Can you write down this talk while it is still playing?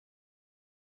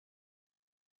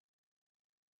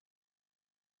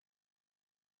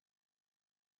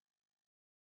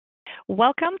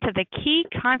Welcome to the Key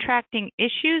Contracting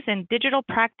Issues in Digital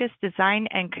Practice Design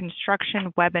and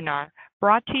Construction webinar,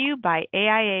 brought to you by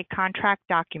AIA Contract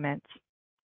Documents.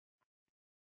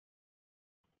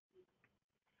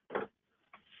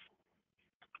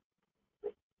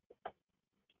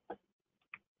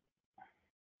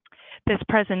 This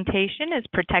presentation is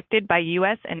protected by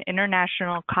U.S. and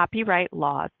international copyright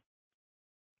laws.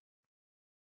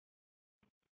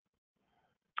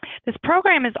 This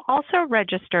program is also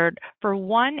registered for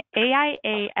one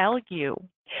AIA-LU.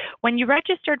 When you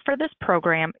registered for this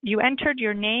program, you entered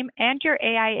your name and your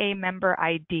AIA member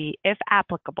ID, if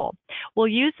applicable. We'll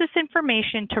use this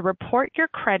information to report your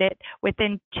credit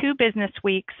within 2 business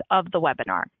weeks of the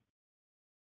webinar.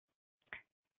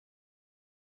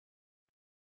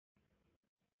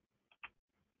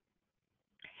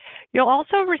 You'll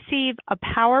also receive a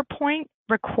PowerPoint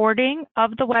recording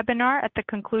of the webinar at the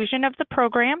conclusion of the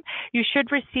program. You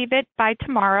should receive it by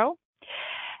tomorrow.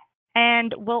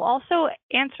 And we'll also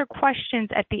answer questions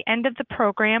at the end of the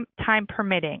program, time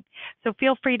permitting. So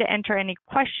feel free to enter any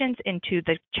questions into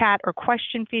the chat or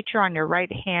question feature on your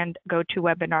right-hand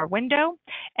GoToWebinar window.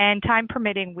 And time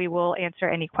permitting, we will answer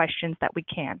any questions that we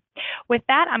can. With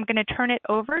that, I'm going to turn it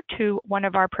over to one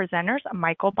of our presenters,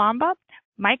 Michael Bamba.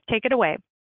 Mike, take it away.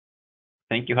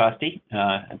 Thank you, Hosty,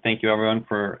 and thank you everyone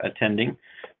for attending.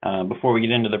 Before we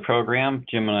get into the program,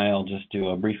 Jim and I will just do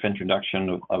a brief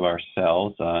introduction of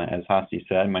ourselves. As Hosty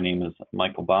said, my name is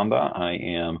Michael Bamba. I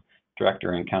am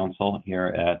Director and Counsel here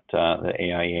at the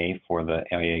AIA for the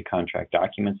AIA Contract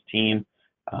Documents team.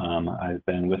 I've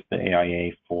been with the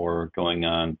AIA for going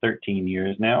on 13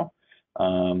 years now,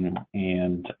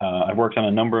 and I've worked on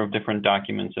a number of different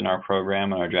documents in our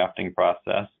program and our drafting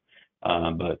process,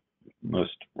 but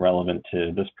most relevant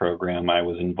to this program, I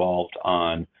was involved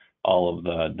on all of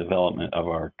the development of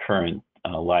our current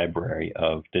library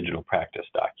of digital practice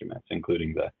documents,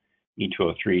 including the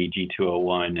E203,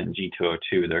 G201, and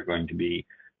G202. They're going to be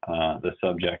the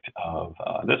subject of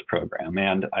this program.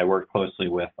 And I work closely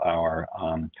with our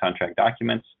contract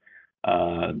documents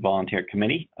volunteer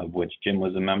committee, of which Jim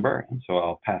was a member. And so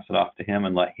I'll pass it off to him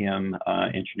and let him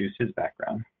introduce his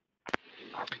background.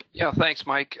 Yeah, thanks,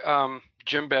 Mike.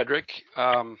 Jim Bedrick.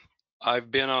 I've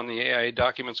been on the AIA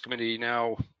Documents Committee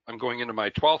now, I'm going into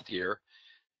my 12th year.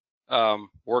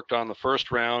 Worked on the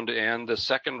first round and the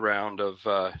second round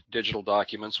of digital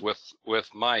documents with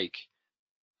Mike.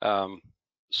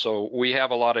 So we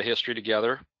have a lot of history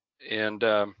together, and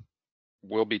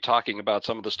we'll be talking about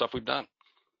some of the stuff we've done.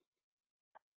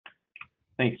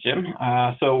 Thanks, Jim.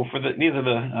 So these are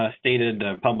the stated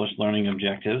published learning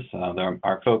objectives.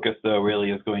 Our focus, though,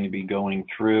 really is going to be going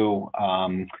through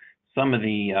some of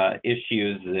the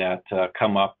issues that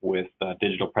come up with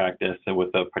digital practice, and with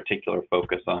a particular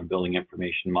focus on building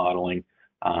information modeling.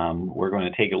 We're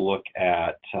going to take a look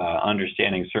at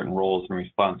understanding certain roles and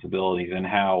responsibilities and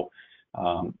how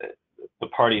the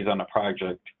parties on a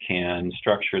project can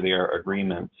structure their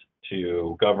agreements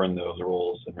to govern those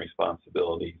roles and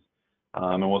responsibilities.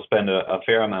 And we'll spend a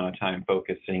fair amount of time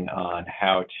focusing on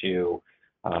how to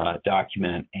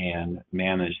document and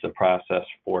manage the process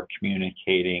for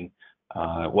communicating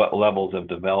what levels of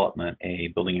development a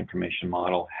building information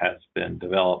model has been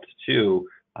developed to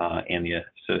and the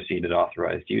associated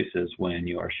authorized uses when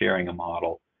you are sharing a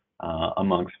model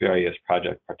amongst various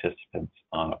project participants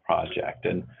on a project.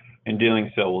 And in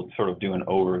doing so, we'll sort of do an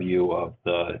overview of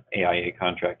the AIA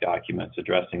contract documents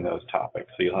addressing those topics,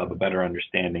 so you'll have a better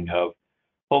understanding of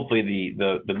hopefully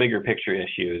the bigger picture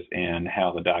issues and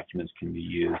how the documents can be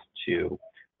used to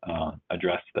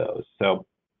address those. So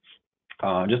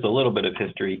just a little bit of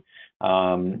history.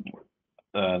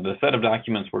 The set of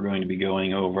documents we're going to be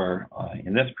going over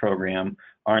in this program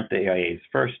aren't the AIA's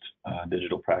first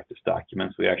digital practice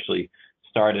documents. We actually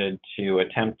started to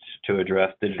attempt to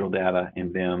address digital data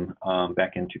in BIM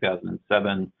back in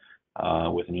 2007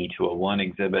 with an E201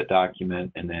 exhibit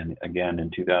document, and then again in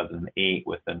 2008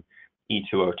 with an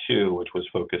E202, which was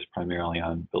focused primarily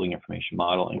on building information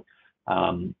modeling.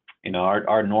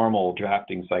 Our normal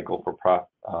drafting cycle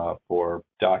for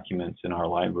documents in our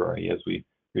library is we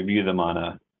review them on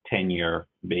a 10-year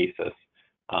basis.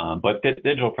 But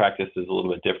digital practice is a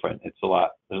little bit different. There's a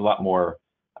lot more,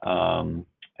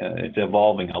 it's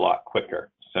evolving a lot quicker.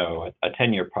 So a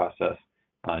 10-year process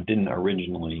didn't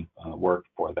originally work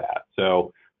for that.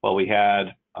 So while we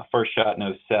had a first shot in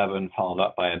 2007, followed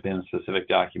up by a BIM-specific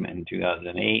document in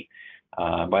 2008.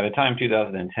 By the time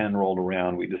 2010 rolled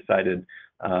around, we decided,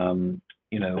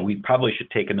 we probably should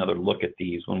take another look at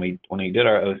these. When we did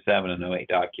our 2007 and 2008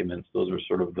 documents, those were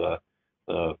sort of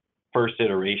the first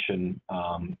iteration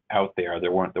out there.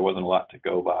 There wasn't a lot to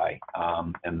go by,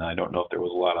 and I don't know if there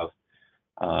was a lot of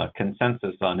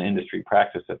consensus on industry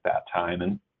practice at that time,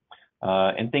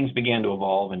 and things began to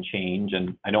evolve and change.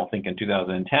 And I don't think in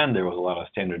 2010 there was a lot of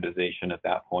standardization at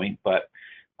that point, but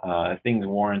things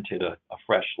warranted a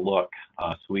fresh look.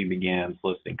 So we began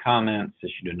soliciting comments,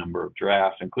 issued a number of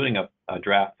drafts, including a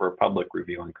draft for a public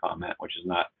review and comment, which is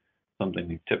not something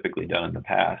we've typically done in the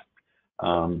past.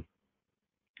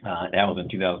 That was in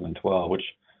 2012, which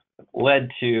led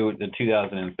to the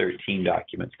 2013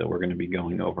 documents that we're going to be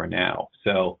going over now.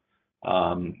 So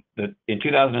in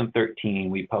 2013,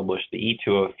 we published the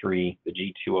E203, the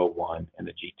G201, and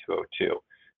the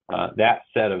G202. That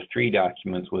set of 3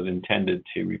 documents was intended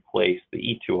to replace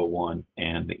the E201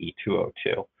 and the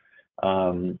E202.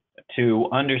 To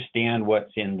understand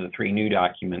what's in the 3 new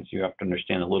documents, you have to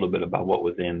understand a little bit about what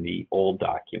was in the old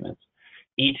documents.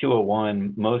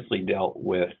 E201 mostly dealt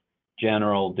with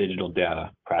general digital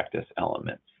data practice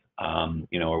elements.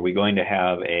 Are we going to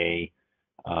have a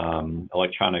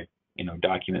electronic,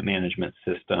 document management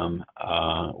system?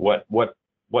 What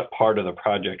part of the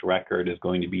project record is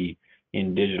going to be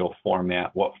in digital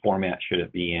format? What format should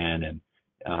it be in? And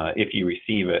if you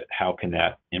receive it, how can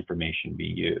that information be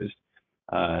used?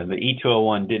 The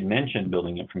E201 did mention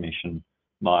building information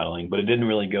modeling, but it didn't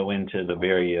really go into the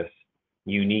various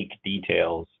unique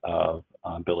details of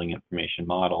building information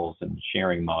models and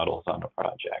sharing models on a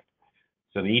project.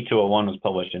 So the E201 was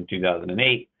published in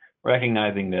 2008,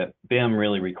 recognizing that BIM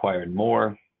really required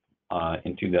more.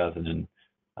 In 2000,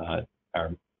 our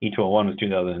E201 was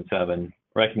 2007,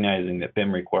 recognizing that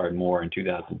BIM required more. In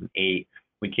 2008,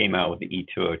 we came out with the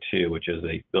E202, which is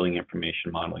a building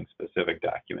information modeling specific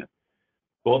document.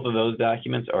 Both of those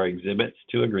documents are exhibits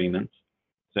to agreements.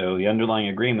 So the underlying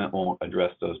agreement won't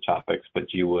address those topics,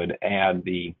 but you would add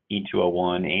the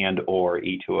E201 and or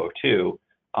E202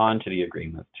 onto the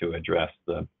agreement to address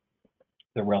the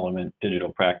relevant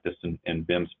digital practice and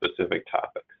BIM specific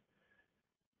topics.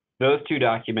 Those 2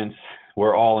 documents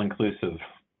were all inclusive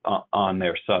on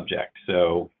their subject.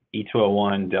 So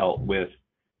E201 dealt with,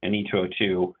 and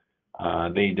E202,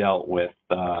 they dealt with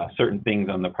certain things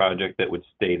on the project that would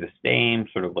stay the same,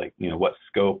 sort of like, what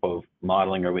scope of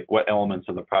modeling or what elements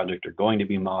of the project are going to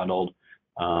be modeled,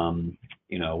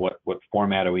 what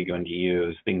format are we going to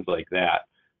use, things like that.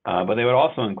 But they would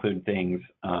also include things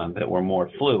that were more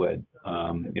fluid.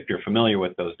 If you're familiar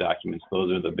with those documents,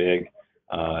 those are the big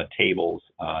tables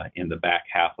in the back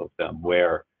half of them,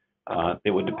 where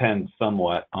it would depend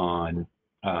somewhat on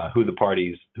who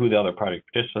the other project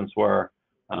participants were,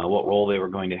 what role they were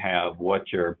going to have, what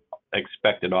your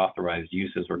expected authorized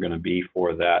uses were going to be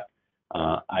for that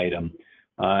item.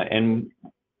 And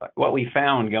what we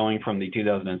found going from the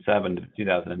 2007 to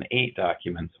 2008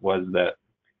 documents was that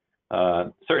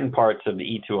certain parts of the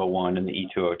E201 and the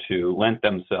E202 lent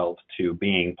themselves to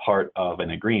being part of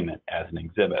an agreement as an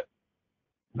exhibit,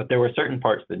 but there were certain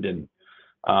parts that didn't.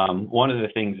 One of the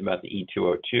things about the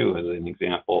E202 as an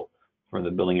example for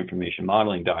the building information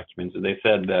modeling documents is they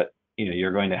said that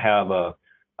you're going to have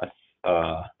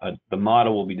the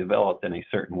model will be developed in a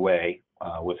certain way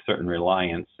with certain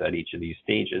reliance at each of these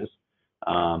stages,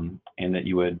 and that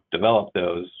you would develop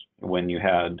those when you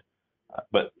had,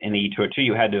 but in the E202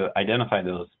 you had to identify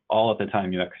those all at the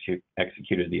time you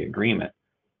executed the agreement.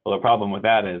 Well, the problem with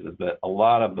that is that a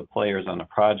lot of the players on a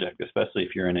project, especially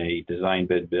if you're in a design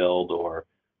bid build or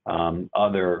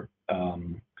other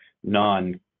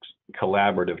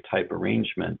non-collaborative type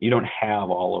arrangement, you don't have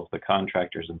all of the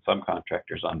contractors and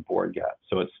subcontractors on board yet.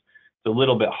 So it's a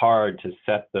little bit hard to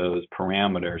set those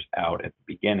parameters out at the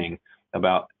beginning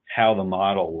about how the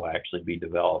model will actually be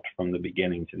developed from the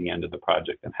beginning to the end of the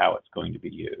project and how it's going to be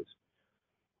used.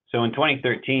 So in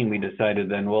 2013, we decided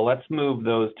then, well, let's move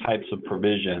those types of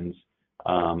provisions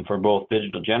for both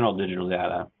general digital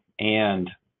data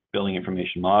and building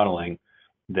information modeling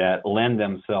that lend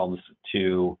themselves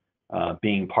to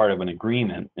being part of an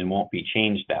agreement and won't be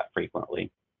changed that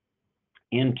frequently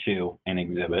into an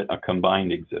exhibit, a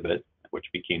combined exhibit, which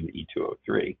became the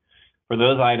E203. For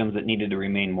those items that needed to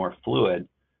remain more fluid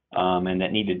and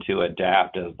that needed to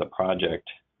adapt as the project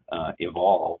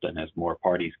evolved and as more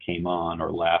parties came on or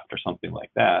left or something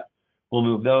like that, we'll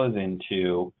move those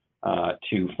into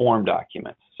to form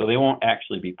documents. So they won't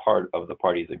actually be part of the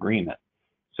parties' agreement.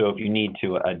 So if you need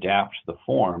to adapt the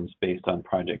forms based on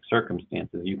project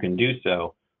circumstances, you can do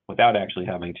so without actually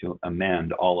having to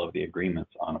amend all of the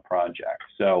agreements on a project.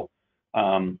 So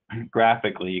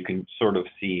graphically, you can sort of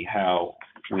see how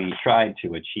we tried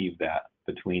to achieve that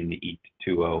between the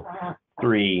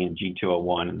E203 and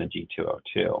G201 and the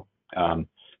G202.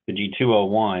 The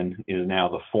G201 is now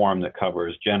the form that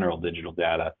covers general digital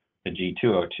data. The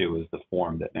G202 is the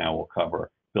form that now will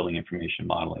cover building information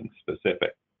modeling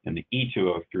specific and the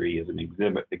E203 is an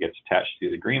exhibit that gets attached to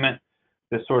the agreement.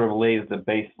 This sort of lays the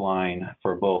baseline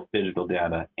for both digital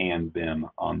data and BIM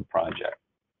on the project.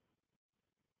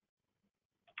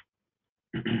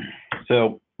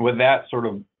 So with that sort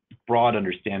of broad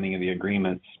understanding of the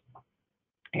agreements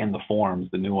and the forms,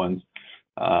 the new ones,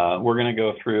 we're going to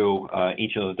go through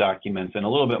each of those documents in a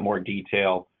little bit more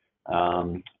detail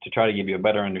to try to give you a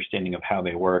better understanding of how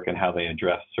they work and how they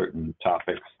address certain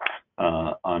topics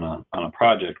on a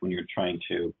project when you're trying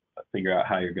to figure out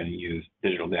how you're going to use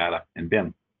digital data in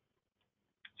BIM.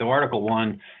 So Article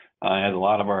 1 has a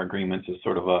lot of our agreements as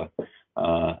sort of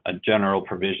a general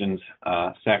provisions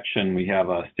section. We have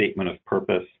a statement of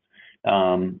purpose.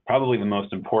 Probably the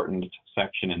most important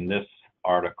section in this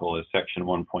article is section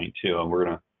 1.2, and we're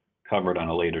going to cover it on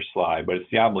a later slide, but it's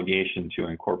the obligation to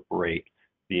incorporate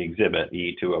the exhibit,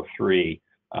 the E203,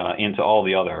 into all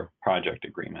the other project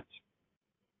agreements.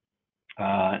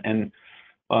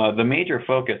 The major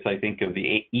focus, I think, of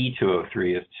the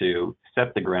E203 is to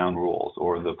set the ground rules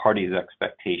or the parties'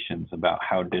 expectations about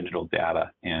how digital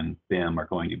data and BIM are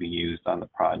going to be used on the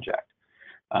project,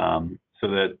 so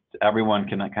that everyone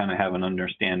can kind of have an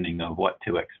understanding of what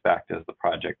to expect as the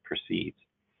project proceeds.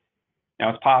 Now,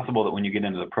 it's possible that when you get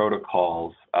into the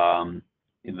protocols,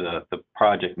 the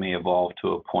project may evolve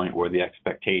to a point where the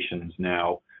expectations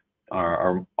now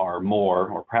are more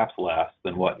or perhaps less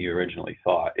than what you originally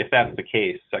thought. If that's the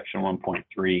case, section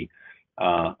 1.3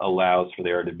 allows for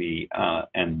there to be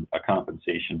a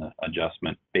compensation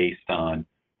adjustment based on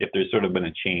if there's sort of been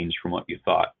a change from what you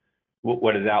thought,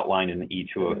 what is outlined in the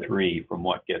E203 from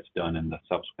what gets done in the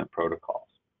subsequent protocols.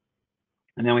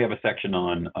 And then we have a section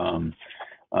on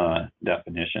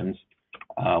definitions.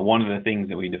 One of the things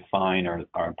that we define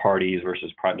are parties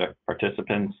versus project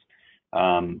participants.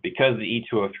 Because the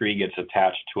E203 gets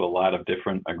attached to a lot of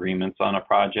different agreements on a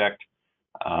project,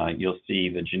 you'll see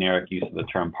the generic use of the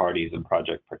term parties and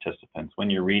project participants. When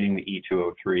you're reading the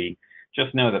E203,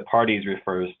 just know that parties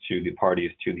refers to the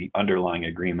parties to the underlying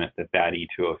agreement that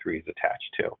E203 is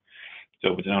attached to.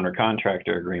 So if it's an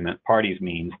owner-contractor agreement, parties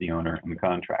means the owner and the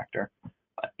contractor.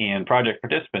 And project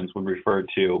participants would refer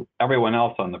to everyone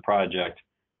else on the project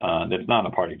that's not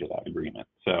a party to that agreement.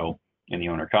 So in the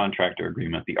owner-contractor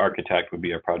agreement, the architect would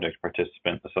be a project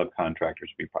participant, the subcontractors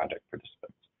would be project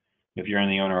participants. If you're in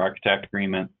the owner-architect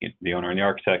agreement, the owner and the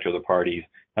architect are the parties.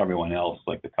 Everyone else,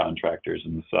 like the contractors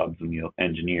and the subs and the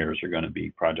engineers, are going to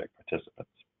be project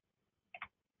participants.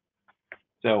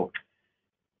 So,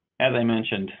 as I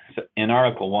mentioned, in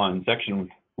Article 1, Section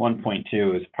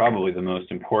 1.2 is probably the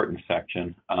most important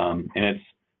section, and it's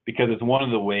because it's one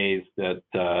of the ways that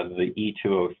the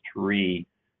E203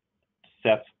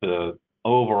 sets the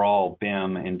overall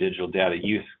BIM and digital data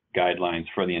use guidelines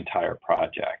for the entire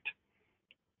project.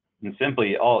 And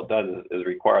simply, all it does is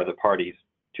require the parties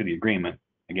to the agreement,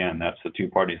 again, that's the two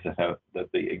parties that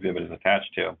the exhibit is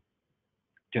attached to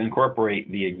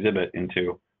incorporate the exhibit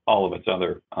into all of its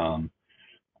other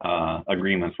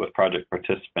agreements with project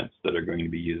participants that are going to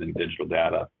be using digital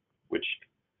data, which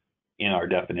in our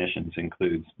definitions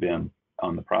includes BIM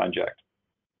on the project.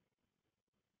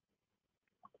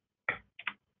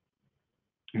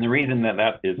 And the reason that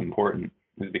that is important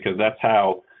is because that's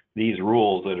how these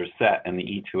rules that are set in the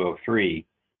E203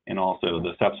 and also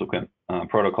the subsequent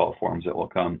protocol forms that will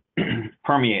come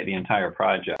permeate the entire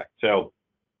project. So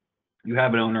you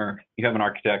have an owner, you have an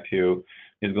architect who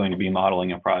is going to be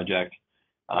modeling a project,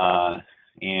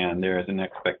 and there is an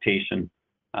expectation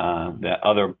that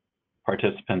other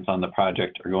participants on the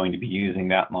project are going to be using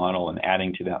that model and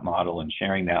adding to that model and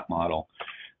sharing that model.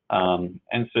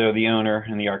 And so the owner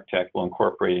and the architect will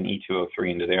incorporate an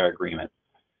E203 into their agreement.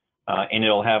 And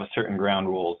it'll have certain ground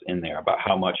rules in there about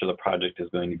how much of the project is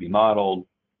going to be modeled,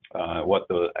 what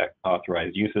the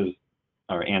authorized uses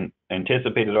or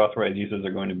anticipated authorized uses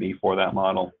are going to be for that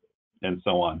model, and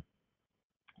so on.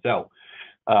 So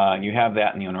you have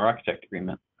that in the owner-architect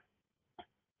agreement.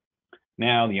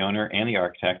 Now the owner and the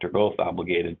architect are both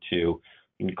obligated to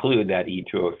include that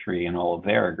E203 in all of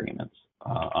their agreements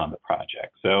on the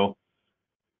project. So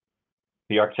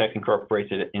the architect incorporates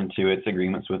it into its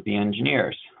agreements with the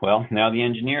engineers. Well, now the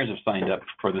engineers have signed up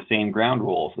for the same ground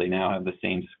rules. They now have the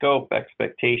same scope,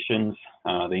 expectations.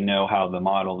 They know how the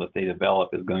model that they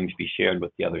develop is going to be shared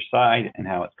with the other side and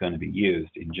how it's going to be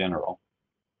used in general.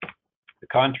 The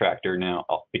contractor now,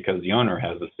 because the owner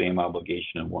has the same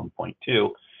obligation in 1.2,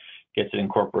 gets it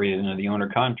incorporated into the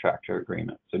owner-contractor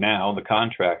agreement. So now the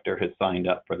contractor has signed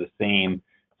up for the same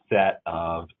set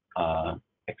of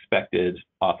expected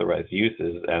authorized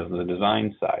uses as the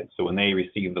design side. So when they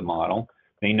receive the model,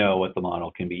 they know what the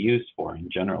model can be used for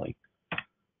generally.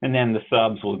 And then the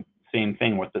subs will same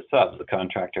thing with the subs. The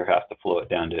contractor has to flow it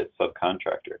down to its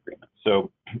subcontractor agreement.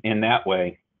 So in that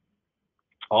way,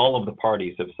 all of the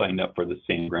parties have signed up for the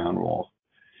same ground rules.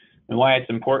 And why it's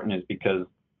important is because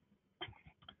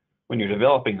when you're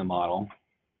developing the model,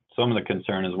 some of the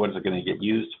concern is what is it going to get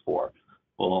used for?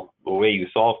 Well, the way you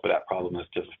solve for that problem is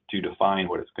just to define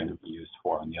what it's going to be used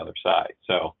for on the other side.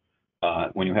 So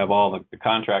when you have all the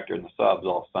contractor and the subs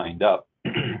all signed up,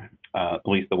 at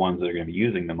least the ones that are going to be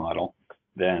using the model,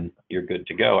 then you're good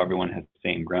to go. Everyone has the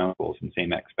same ground rules and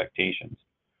same expectations.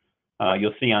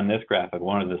 You'll see on this graphic,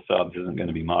 one of the subs isn't going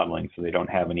to be modeling, so they don't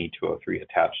have an E203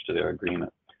 attached to their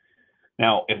agreement.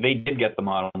 Now, if they did get the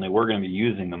model and they were going to be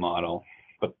using the model,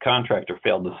 but the contractor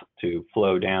failed to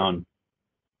flow down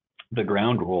the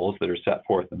ground rules that are set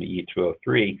forth in the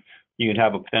E203, you could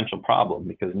have a potential problem,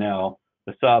 because now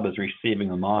the sub is receiving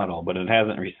the model, but it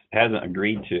hasn't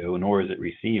agreed to, nor is it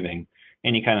receiving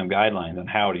any kind of guidelines on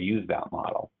how to use that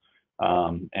model.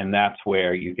 And that's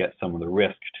where you get some of the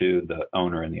risk to the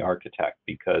owner and the architect,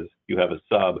 because you have a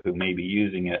sub who may be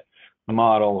using the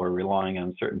model or relying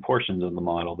on certain portions of the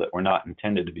model that were not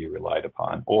intended to be relied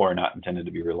upon, or not intended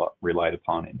to be relied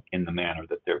upon in the manner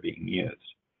that they're being used.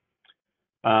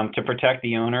 To protect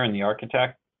the owner and the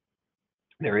architect,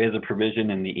 there is a provision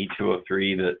in the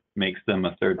E203 that makes them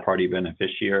a third-party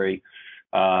beneficiary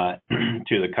to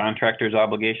the contractor's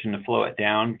obligation to flow it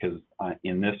down, because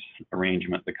in this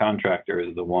arrangement, the contractor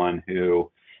is the one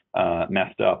who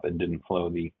messed up and didn't flow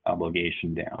the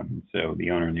obligation down. So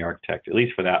the owner and the architect, at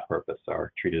least for that purpose,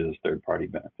 are treated as third-party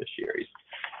beneficiaries.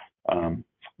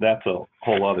 That's a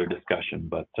whole other discussion,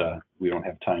 but we don't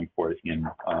have time for it in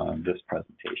this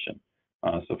presentation.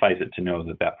 Suffice it to know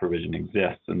that that provision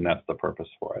exists, and that's the purpose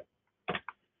for it.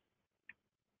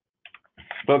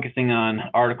 Focusing on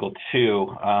Article 2,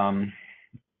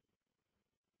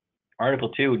 Article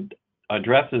 2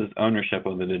 addresses ownership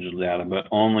of the digital data, but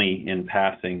only in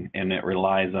passing, and it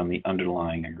relies on the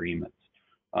underlying agreements.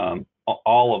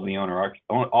 All of the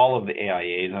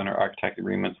AIA's owner architect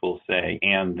agreements will say,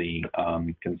 and the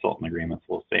consultant agreements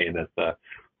will say, that the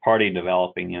party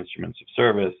developing the instruments of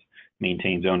service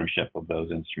maintains ownership of those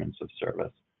instruments of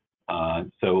service.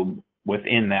 So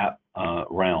within that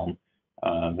realm,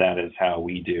 that is how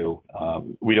we do.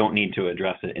 We don't need to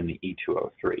address it in the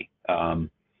E203.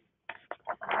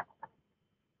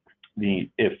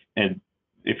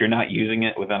 If you're not using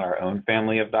it within our own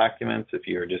family of documents, if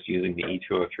you're just using the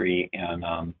E203 and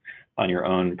on your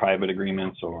own private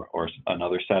agreements or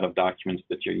another set of documents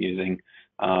that you're using,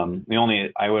 I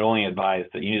would only advise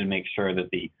that you need to make sure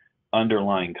that the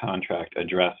underlying contract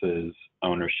addresses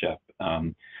ownership.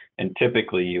 And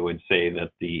typically you would say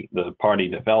that the party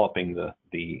developing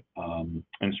the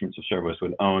instruments of service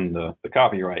would own the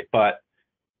copyright, but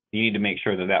you need to make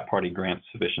sure that that party grants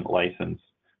sufficient license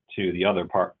to the other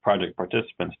project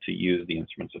participants to use the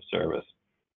instruments of service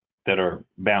that are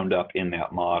bound up in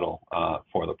that model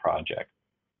for the project.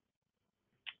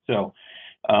 So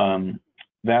I'm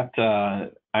going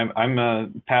to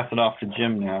pass it off to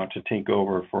Jim now to take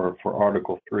over for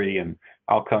Article 3, and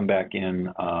I'll come back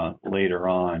in later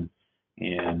on,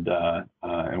 and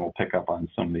we'll pick up on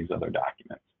some of these other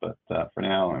documents. But for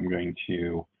now, I'm going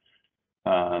to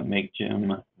make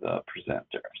Jim the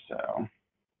presenter. So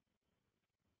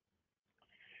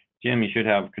Jim, you should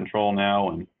have control now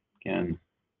and can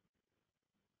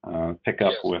pick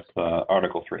up with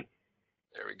Article 3.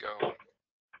 There we go.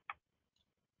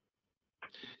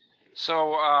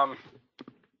 So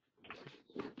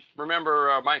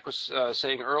remember, Mike was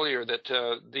saying earlier that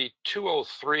the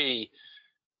 203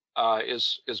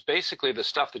 is basically the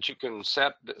stuff that you can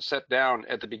set down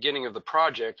at the beginning of the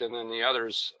project, and then the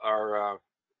others are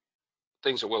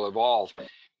things that will evolve.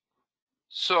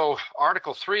 So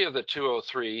Article 3 of the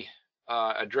 203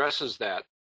 addresses that,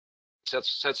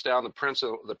 sets down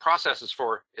the processes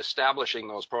for establishing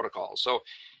those protocols. So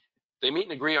they meet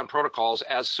and agree on protocols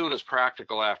as soon as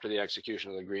practical after the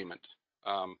execution of the agreement.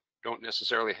 Don't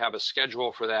necessarily have a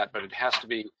schedule for that, but it has to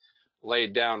be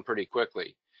laid down pretty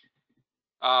quickly.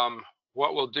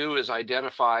 What we'll do is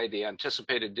identify the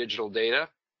anticipated digital data,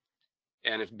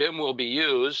 and if BIM will be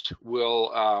used,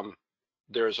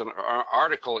 there's an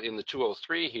article in the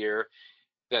 203 here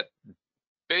that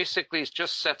basically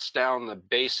just sets down the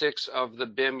basics of the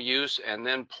BIM use and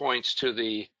then points to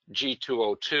the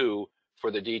G202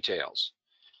 for the details.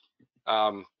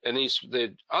 And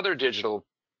the other digital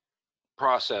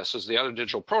processes, the other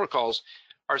digital protocols,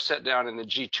 are set down in the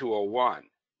G201.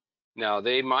 Now,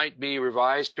 they might be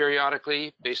revised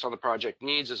periodically based on the project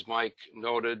needs. As Mike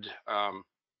noted,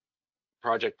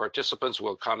 project participants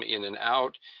will come in and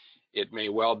out. It may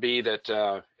well be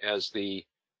that as the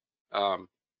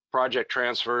project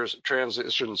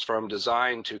transitions from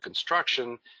design to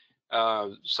construction,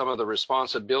 some of the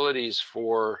responsibilities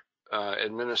for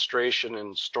administration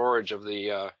and storage of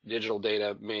the digital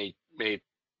data may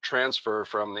transfer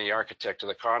from the architect to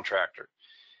the contractor.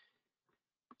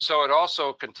 So it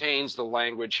also contains the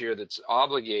language here that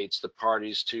obligates the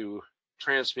parties to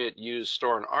transmit, use,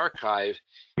 store, and archive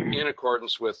in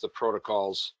accordance with the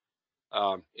protocols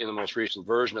in the most recent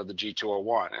version of the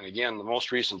G201. And again, the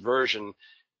most recent version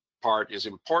part is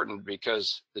important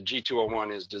because the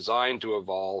G201 is designed to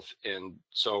evolve, and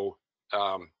so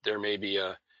there may be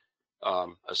a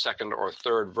second or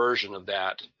third version of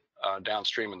that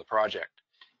downstream in the project.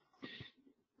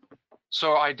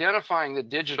 So identifying the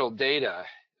digital data,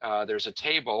 there's a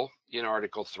table in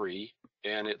Article 3,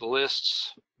 and it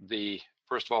lists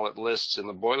first of all, it lists in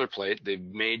the boilerplate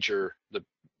the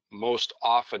most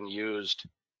often used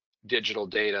digital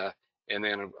data, and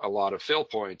then a lot of fill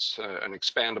points, an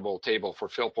expandable table for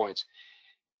fill points.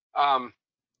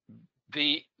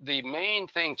 The main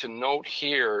thing to note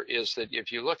here is that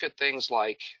if you look at things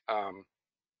like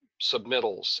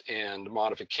submittals and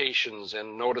modifications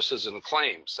and notices and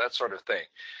claims, that sort of thing,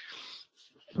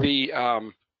 the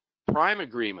prime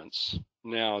agreements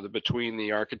now between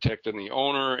the architect and the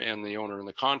owner and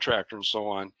the contractor and so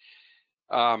on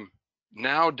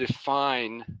now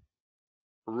define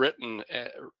written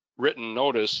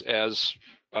notice as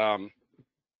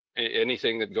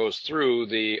anything that goes through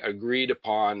the agreed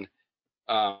upon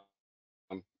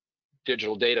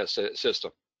digital data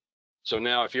system. So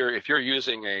now if you're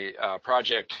using a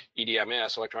project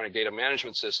EDMS, electronic data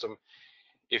management system,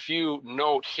 if you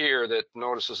note here that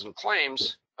notices and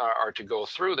claims are to go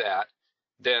through that,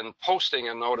 then posting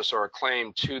a notice or a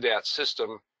claim to that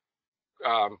system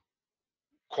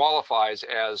qualifies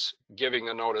as giving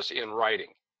the notice in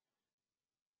writing.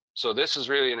 So this is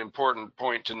really an important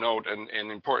point to note, and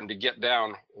important to get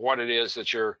down what it is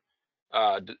that you're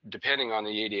depending on the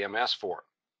EDMS for.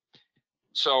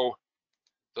 So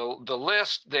the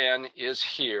list then is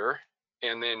here,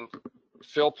 and then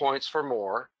fill points for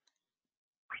more.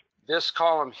 This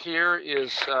column here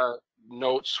is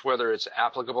notes whether it's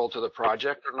applicable to the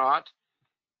project or not.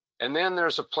 And then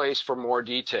there's a place for more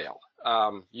detail.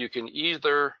 You can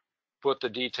either put the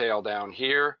detail down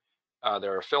here.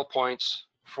 There are fill points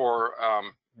for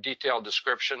detailed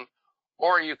description,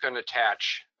 or you can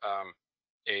attach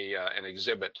an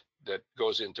exhibit that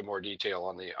goes into more detail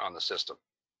on the system.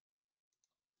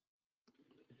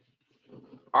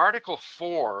 Article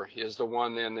 4 is the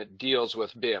one then that deals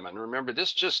with BIM. And remember,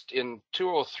 this just in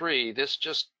 203, this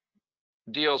just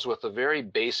deals with the very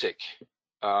basic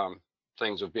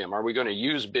things of BIM. Are we going to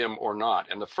use BIM or not?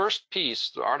 And the first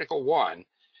piece, the Article 1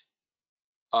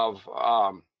 of,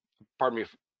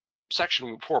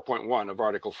 Section 4.1 of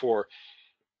Article 4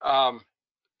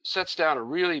 sets down a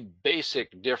really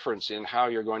basic difference in how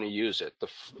you're going to use it.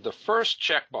 The first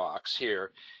checkbox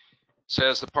here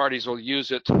says the parties will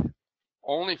use it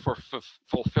only for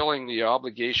fulfilling the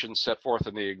obligations set forth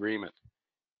in the agreement.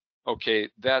 Okay,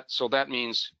 so that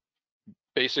means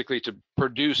basically to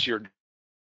produce your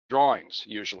drawings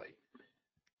usually.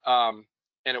 And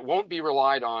it won't be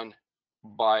relied on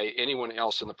by anyone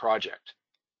else in the project.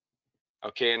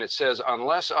 Okay, and it says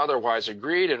unless otherwise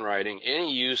agreed in writing,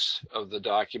 any use of the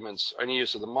documents, any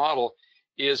use of the model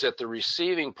is at the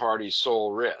receiving party's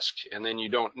sole risk, and then you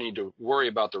don't need to worry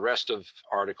about the rest of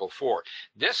Article 4.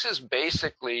 This is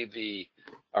basically the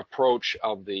approach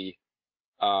of the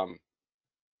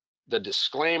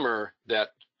disclaimer that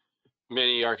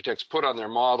many architects put on their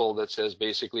model that says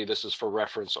basically this is for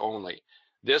reference only.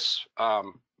 This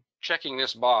checking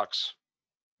this box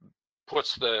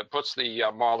puts the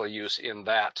model use in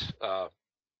that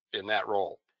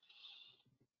role.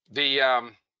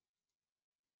 The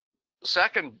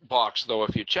second box, though,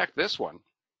 if you check this one,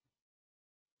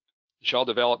 shall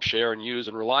develop, share, and use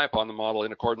and rely upon the model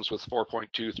in accordance with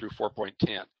 4.2 through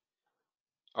 4.10.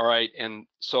 All right, and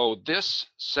so this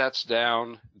sets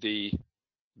down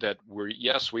that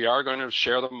we are going to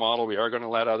share the model, we are going to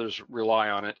let others rely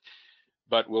on it,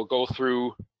 but we'll go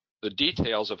through the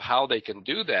details of how they can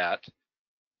do that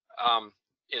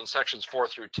in sections 4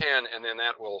 through 10, and then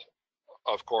that will,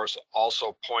 of course,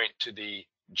 also point to the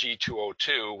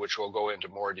G202, which will go into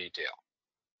more detail.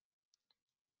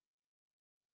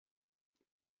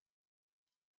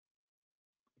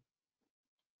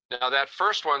 Now that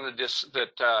first one,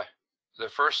 the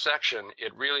first section,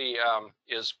 it really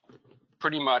is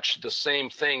pretty much the same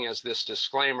thing as this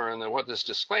disclaimer, and then what this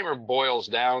disclaimer boils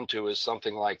down to is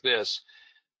something like this.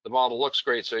 The model looks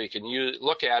great, so you can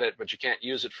look at it, but you can't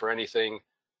use it for anything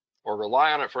or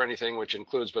rely on it for anything, which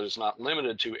includes but is not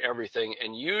limited to everything.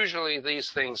 And usually these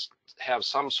things have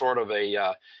some sort of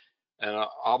an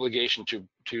obligation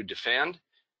to defend.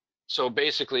 So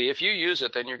basically, if you use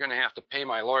it, then you're going to have to pay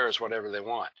my lawyers whatever they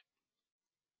want.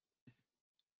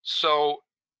 So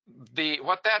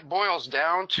what that boils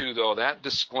down to, though, that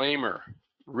disclaimer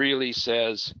really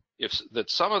says that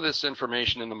some of this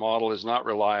information in the model is not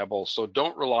reliable, so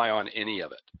don't rely on any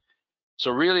of it.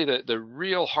 So really the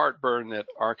real heartburn that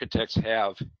architects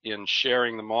have in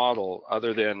sharing the model,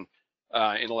 other than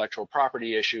intellectual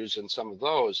property issues and some of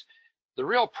those, the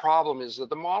real problem is that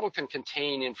the model can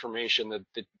contain information that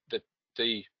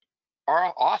the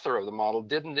author of the model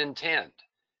didn't intend.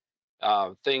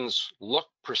 Things look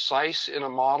precise in a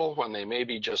model when they may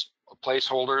be just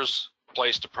placeholders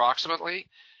placed approximately.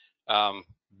 You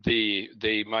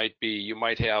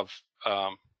might have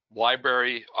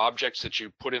library objects that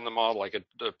you put in the model, like a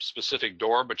specific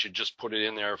door, but you just put it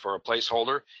in there for a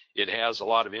placeholder. It has a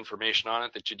lot of information on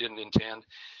it that you didn't intend.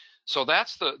 So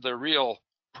that's the real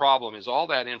problem, is all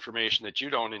that information that you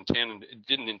didn't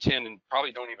intend and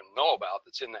probably don't even know about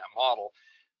that's in that model.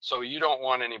 So you don't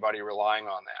want anybody relying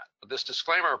on that. But this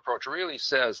disclaimer approach really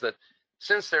says that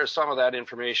since there's some of that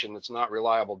information that's not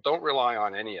reliable, don't rely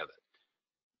on any of it.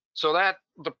 So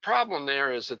the problem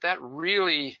there is that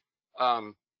really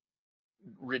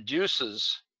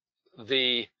reduces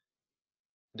the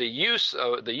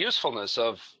usefulness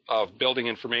of building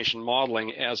information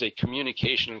modeling as a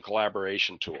communication and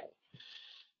collaboration tool.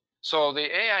 So the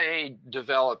AIA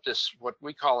developed this, what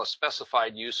we call a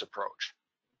specified use approach.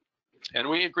 And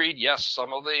we agreed, yes,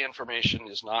 some of the information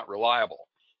is not reliable.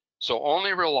 So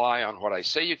only rely on what I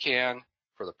say you can,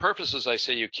 for the purposes I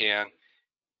say you can,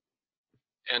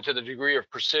 and to the degree of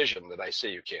precision that I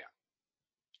say you can.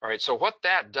 All right, so what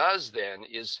that does then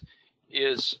is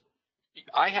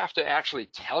I have to actually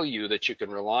tell you that you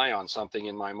can rely on something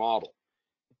in my model.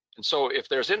 And so if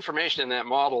there's information in that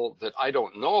model that I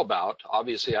don't know about,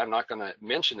 obviously I'm not going to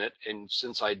mention it. And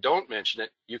since I don't mention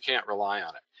it, you can't rely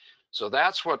on it. So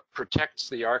that's what protects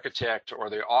the architect or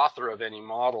the author of any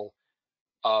model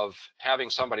of having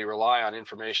somebody rely on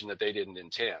information that they didn't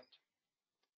intend.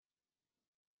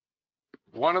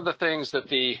 One of the things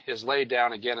that is laid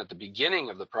down again at the beginning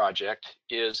of the project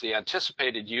is the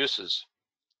anticipated uses.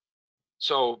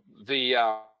 So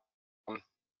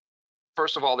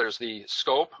first of all, there's the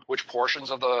scope, which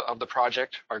portions of the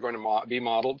project are going to be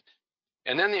modeled,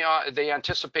 and then the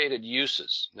anticipated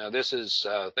uses. Now this is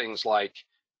things like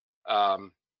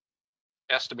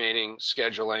estimating,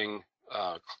 scheduling,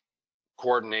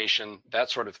 coordination, that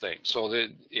sort of thing. So that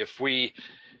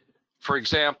for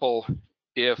example,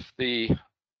 if the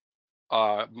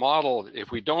model,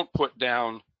 if we don't put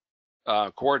down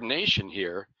coordination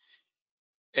here,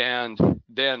 and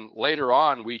then later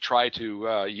on we try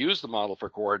to use the model for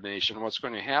coordination, what's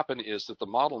going to happen is that the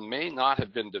model may not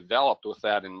have been developed with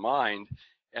that in mind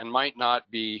and might not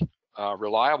be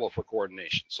reliable for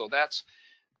coordination. So that's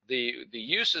the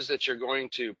uses that you're going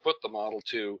to put the model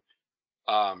to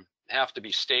have to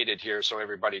be stated here so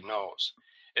everybody knows.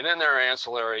 And then there are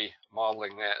ancillary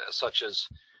modeling such as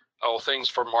things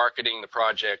for marketing the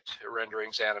project,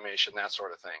 renderings, animation, that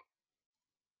sort of thing.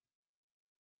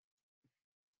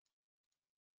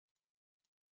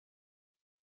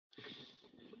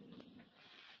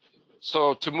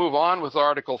 So to move on with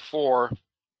Article 4,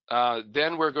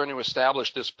 then we're going to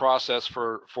establish this process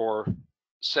for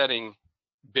setting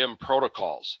BIM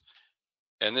protocols.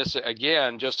 And this,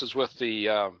 again, just as with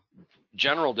the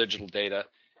general digital data,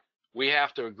 we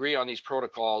have to agree on these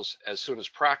protocols as soon as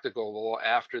practicable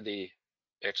after the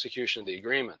execution of the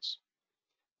agreements.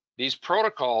 These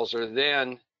protocols are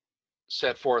then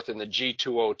set forth in the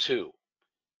G202.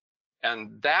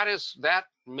 And that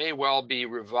may well be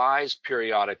revised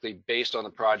periodically based on the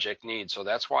project needs. So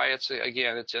that's why it's in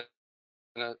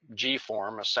a G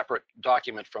form, a separate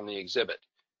document from the exhibit.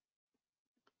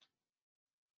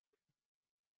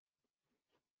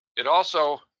 It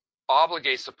also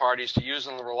obligates the parties to use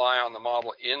and rely on the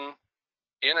model in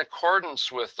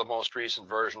accordance with the most recent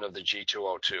version of the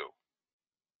G202.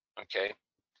 Okay.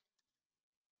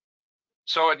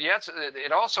 So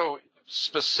it also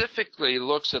specifically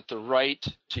looks at the right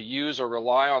to use or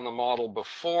rely on the model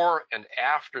before and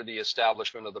after the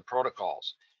establishment of the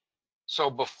protocols. So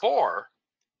before,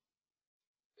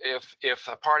 if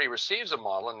a party receives a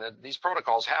model and that these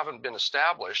protocols haven't been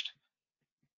established,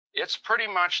 it's pretty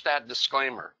much that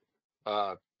disclaimer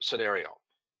scenario.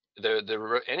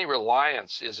 Any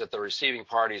reliance is at the receiving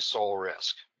party's sole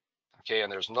risk. Okay,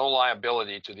 and there's no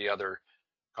liability to the other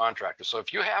contractor. So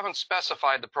if you haven't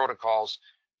specified the protocols,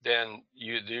 then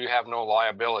you have no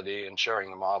liability in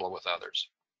sharing the model with others.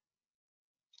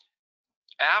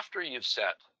 After you've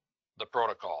set the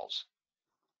protocols,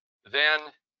 then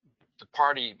the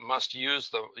party must use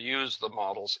the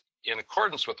models in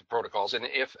accordance with the protocols. And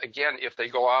if they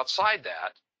go outside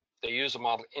that, they use a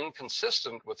model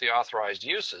inconsistent with the authorized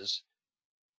uses,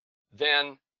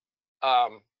 then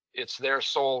it's their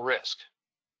sole risk.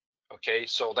 Okay,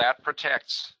 so that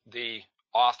protects the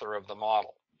author of the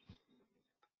model.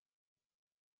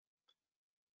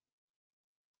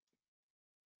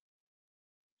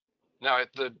 Now,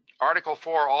 the Article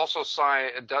 4 also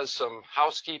does some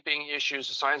housekeeping issues,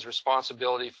 assigns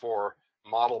responsibility for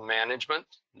model management,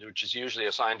 which is usually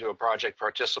assigned to a project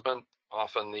participant,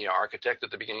 often the architect at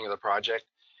the beginning of the project.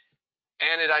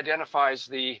 And it identifies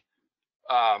the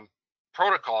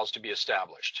protocols to be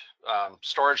established,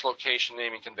 storage location,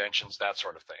 naming conventions, that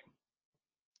sort of thing.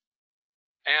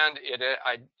 And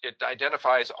it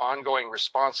identifies ongoing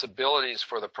responsibilities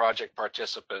for the project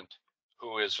participant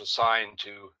who is assigned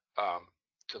to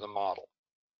the model,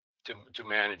 to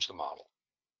manage the model.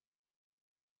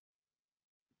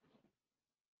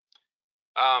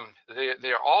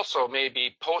 There also may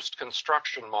be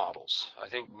post-construction models. I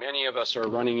think many of us are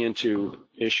running into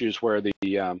issues where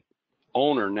the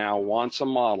owner now wants a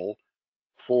model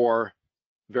for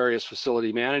various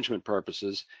facility management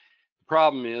purposes. The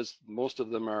problem is most of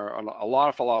them are, a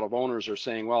lot of owners are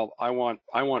saying, well, I want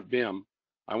BIM,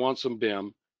 I want some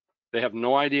BIM. They have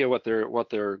no idea what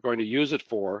they're going to use it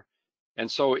for, and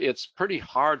so it's pretty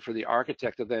hard for the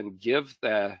architect to then give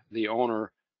the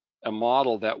owner a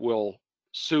model that will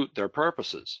suit their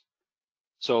purposes.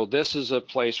 So this is a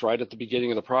place right at the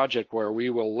beginning of the project where we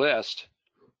will list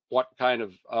what kind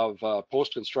of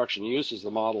post-construction uses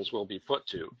the models will be put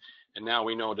to, and now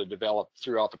we know to develop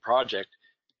throughout the project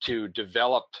to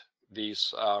develop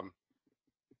these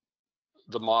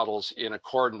the models in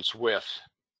accordance with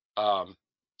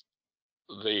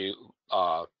the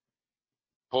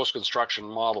post-construction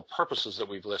model purposes that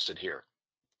we've listed here.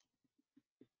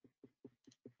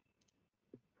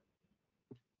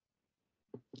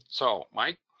 So,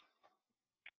 Mike?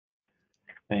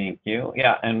 Thank you.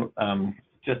 Yeah, and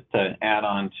just to add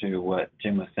on to what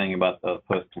Jim was saying about the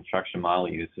post-construction model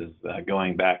uses,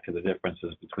 going back to the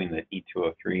differences between the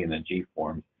E203 and the G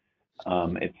forms,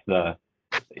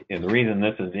 the reason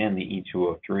this is in the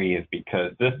E203 is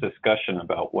because this discussion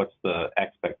about what's the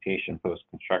expectation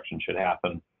post-construction should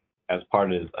happen as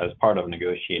part of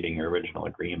negotiating your original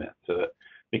agreement. So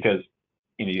because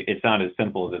it's not as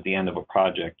simple as at the end of a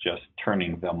project just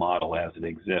turning the model as it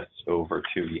exists over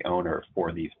to the owner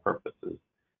for these purposes.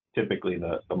 Typically,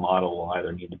 the model will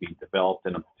either need to be developed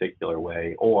in a particular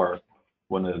way, or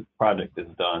when the project is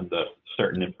done, the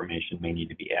certain information may need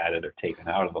to be added or taken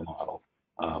out of the model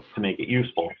to make it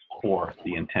useful for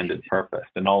the intended purpose.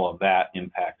 And all of that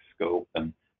impacts scope,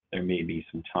 and there may be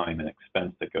some time and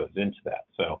expense that goes into that.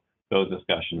 So those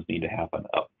discussions need to happen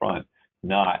up front,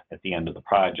 not at the end of the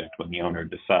project when the owner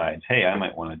decides, hey, I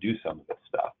might want to do some of this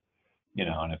stuff.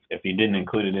 And if you didn't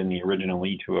include it in the original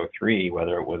E203,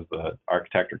 whether it was the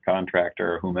architect or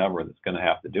contractor or whomever that's going to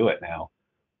have to do it now,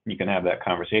 you can have that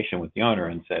conversation with the owner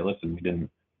and say, listen, we didn't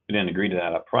agree to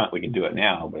that up front. We can do it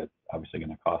now, but it's obviously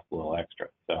going to cost a little extra.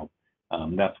 So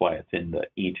that's why it's in the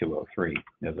E203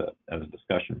 as a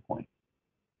discussion point.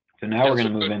 So now we're going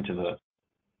to move into the.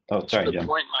 Oh, sorry, Jim. Good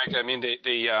point, Mike. I mean,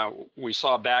 we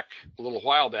saw back a little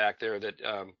while back there that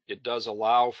it does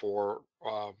allow for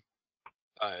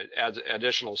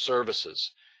additional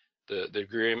services. The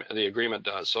agreement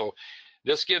does. So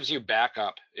this gives you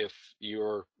backup if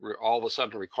you're all of a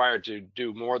sudden required to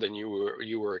do more than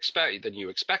you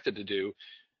expected to do.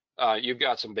 You've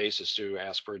got some basis to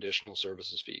ask for additional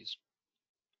services fees.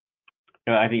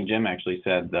 I think Jim actually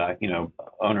said that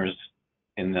owners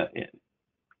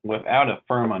without a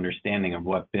firm understanding of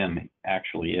what BIM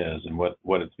actually is and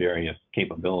what its various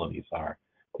capabilities are,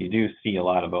 you do see a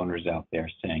lot of owners out there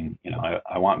saying,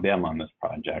 I want BIM on this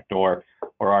project, or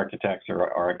architects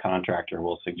or a contractor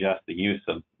will suggest the use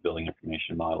of building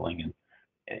information modeling.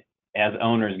 And as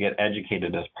owners get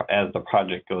educated as the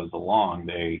project goes along,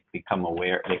 they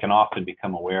can often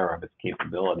become aware of its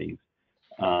capabilities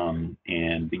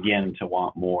and begin to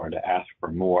want more, to ask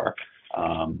for more.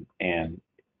 And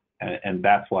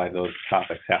that's why those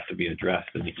topics have to be addressed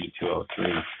in the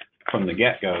E203 from the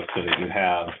get-go, so that you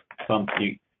have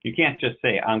you can't just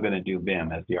say, I'm going to do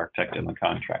BIM as the architect and the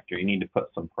contractor. You need to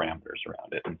put some parameters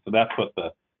around it. And so that's what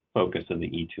the focus of the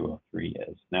E203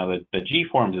 is. Now, the G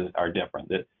forms are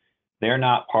different. They're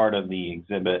not part of the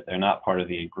exhibit. They're not part of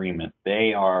the agreement.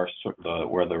 They are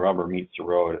where the rubber meets the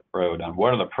road on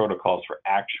what are the protocols for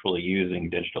actually using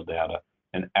digital data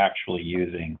and actually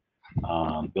using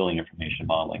building information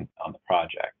modeling on the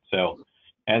project. So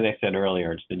as I said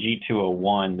earlier, it's the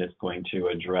G201 that's going to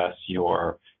address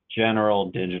your general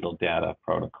digital data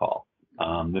protocol.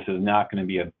 This is not going to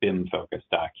be a BIM-focused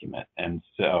document. And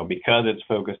so because it's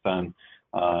focused on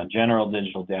general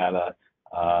digital data,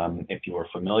 if you are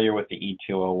familiar with the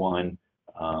E201,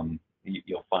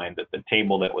 you'll find that the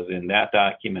table that was in that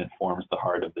document forms the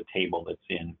heart of the table that's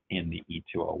in the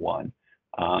E201.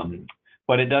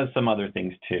 But it does some other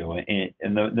things too.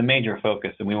 And the major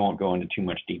focus, and we won't go into too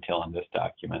much detail on this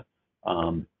document,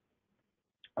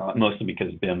 mostly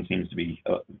because BIM seems to be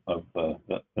of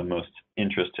the most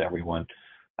interest to everyone.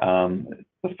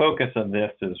 The focus of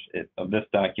this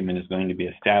document is going to be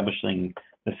establishing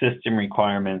the system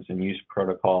requirements and use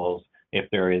protocols. If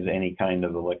there is any kind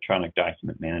of electronic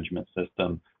document management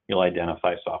system, you'll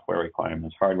identify software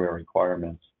requirements, hardware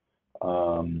requirements,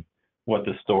 what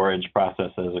the storage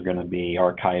processes are going to be,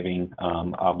 archiving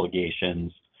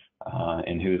obligations,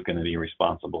 and who's going to be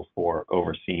responsible for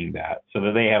overseeing that, so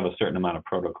that they have a certain amount of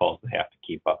protocols they have to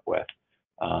keep up with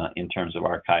in terms of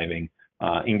archiving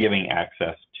and giving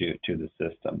access to the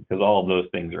system, because all of those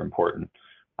things are important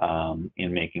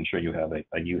in making sure you have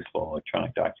a useful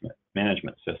electronic document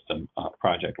management system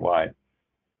project-wide.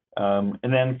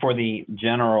 And then for the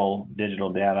general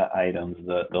digital data items,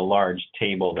 the large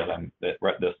table that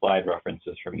the slide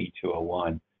references from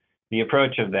E201, the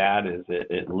approach of that is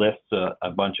it lists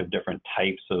a bunch of different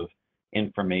types of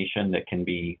information that can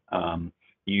be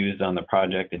used on the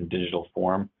project in digital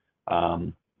form,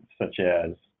 such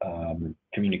as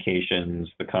communications,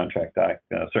 the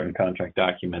certain contract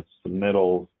documents,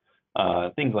 submittals,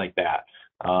 things like that.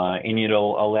 And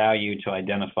it'll allow you to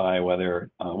identify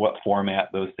what format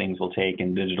those things will take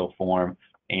in digital form,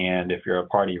 and if you're a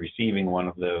party receiving one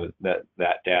of those that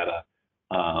data,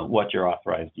 what your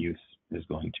authorized use is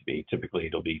going to be. Typically,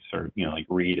 it'll be sort of like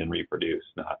read and reproduce,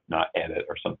 not edit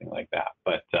or something like that.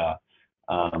 But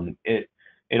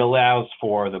it allows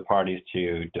for the parties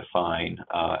to define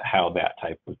how that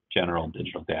type of general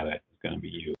digital data is going to be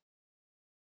used.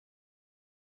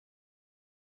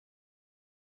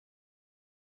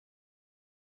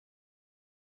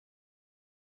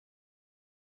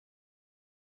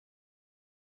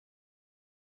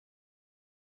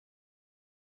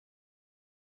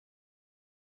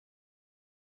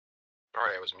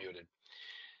 Sorry, I was muted.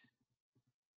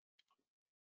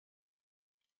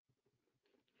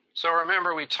 So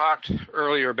remember, we talked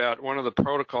earlier about one of the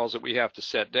protocols that we have to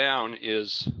set down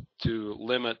is to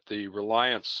limit the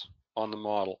reliance on the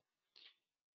model.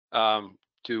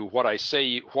 To what I say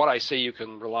you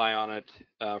can rely on it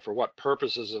for what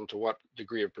purposes and to what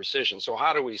degree of precision. So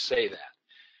how do we say that?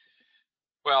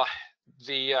 Well,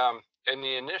 in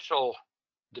the initial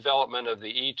development of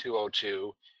the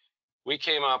E202, we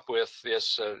came up with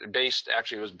this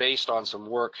it was based on some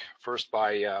work first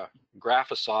by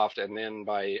Graphisoft and then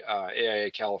by AIA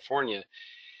California,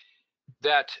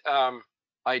 that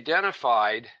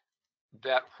identified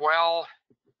that while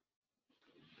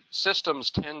systems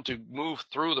tend to move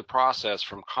through the process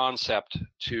from concept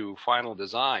to final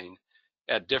design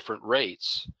at different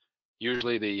rates,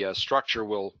 usually the structure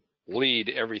will lead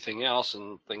everything else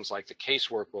and things like the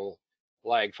casework will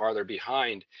lag farther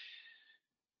behind.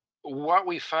 What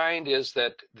we find is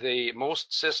that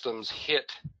most systems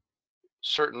hit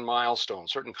certain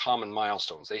milestones, certain common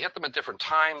milestones. They hit them at different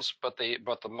times, but the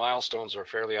milestones are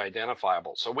fairly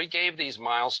identifiable. So we gave these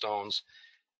milestones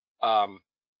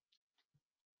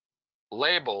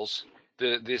labels,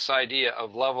 this idea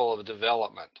of level of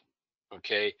development.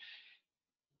 Okay,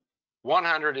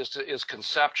 100 is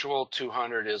conceptual,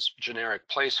 200 is generic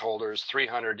placeholders,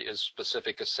 300 is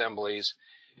specific assemblies,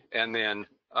 and then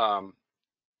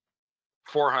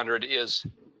 400 is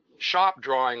shop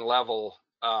drawing level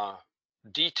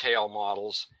detail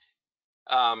models.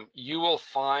 You will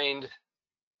find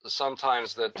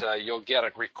sometimes that you'll get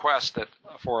a request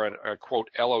for a quote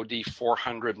LOD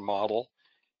 400 model.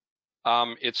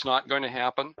 It's not going to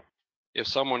happen. If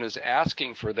someone is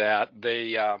asking for that,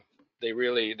 they're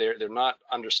not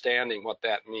understanding what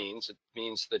that means. It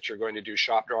means that you're going to do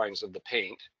shop drawings of the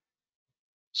paint.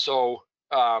 So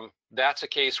that's a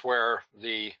case where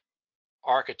the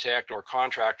architect or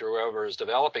contractor, whoever is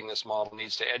developing this model,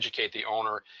 needs to educate the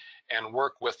owner and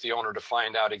work with the owner to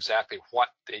find out exactly what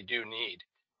they do need.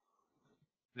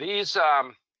 These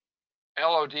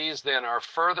LODs then are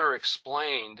further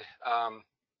explained.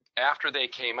 After they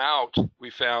came out, we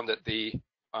found that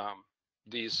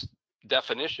these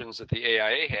definitions that the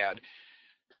AIA had,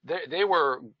 they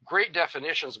were great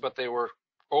definitions, but they were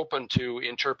open to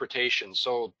interpretation.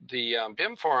 So the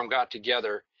BIM Forum got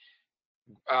together,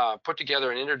 put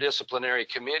together an interdisciplinary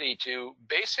committee to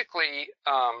basically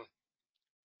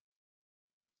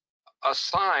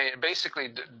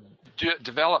basically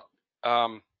develop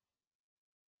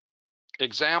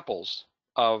examples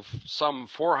of some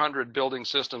 400 building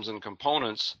systems and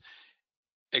components,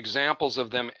 examples of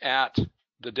them at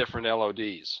the different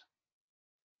LODs.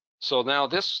 So now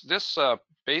this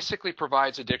basically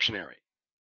provides a dictionary.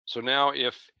 So now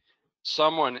if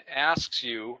someone asks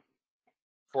you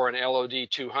for an LOD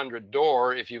 200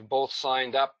 door, if you've both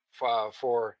signed up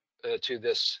to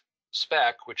this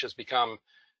spec, which has become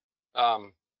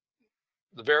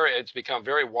it's become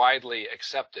very widely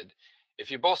accepted. If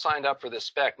you both signed up for this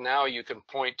spec, now you can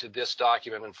point to this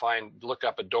document and look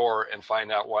up a door and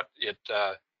find out what it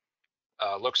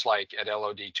looks like at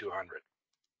LOD 200.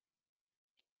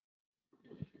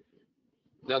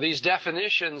 Now these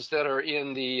definitions that are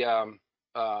in the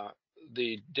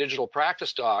digital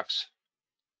practice docs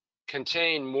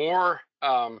contain more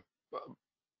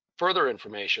further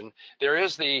information. There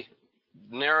is the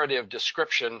narrative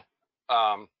description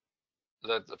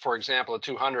for example, a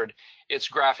 200, it's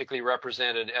graphically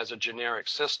represented as a generic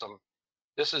system.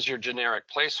 This is your generic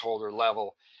placeholder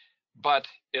level, but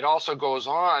it also goes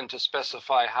on to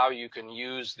specify how you can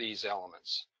use these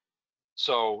elements.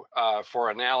 So for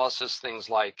analysis, things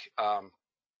like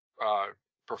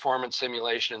performance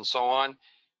simulation and so on,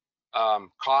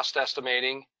 cost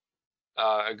estimating,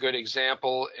 a good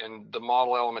example, and the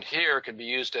model element here could be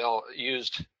used to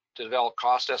develop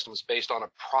cost estimates based on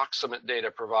approximate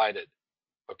data provided.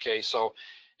 Okay, so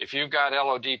if you've got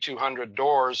LOD 200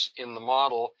 doors in the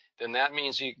model, then that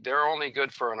means they're only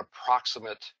good for an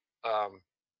approximate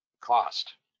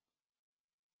cost.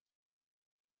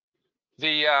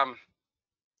 The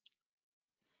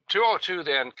 202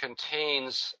 then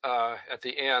contains at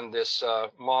the end this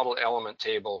model element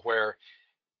table where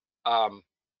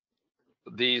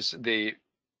the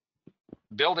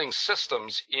building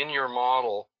systems in your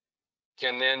model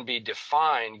can then be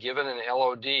defined, given an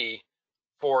LOD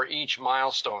for each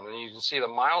milestone. And you can see the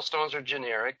milestones are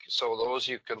generic, so those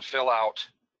you can fill out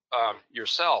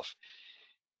yourself.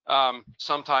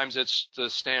 Sometimes it's the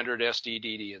standard SD,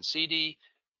 DD, and CD.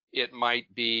 It might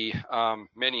be,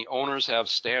 many owners have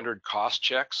standard cost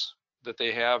checks that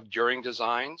they have during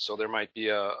design, so there might be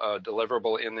a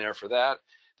deliverable in there for that.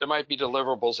 There might be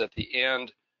deliverables at the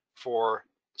end for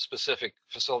specific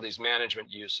facilities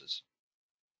management uses.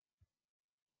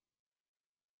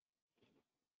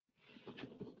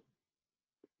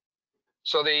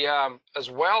 So as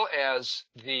well as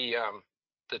the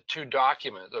two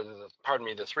documents, or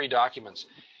the three documents,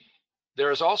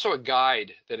 there is also a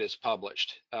guide that is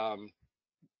published.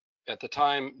 At the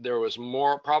time, there was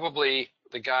more, probably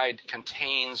the guide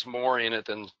contains more in it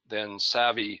than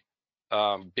savvy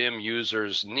BIM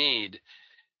users need,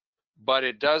 but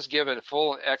it does give a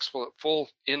full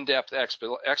in-depth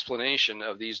explanation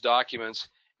of these documents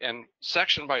and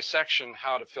section by section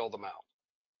how to fill them out.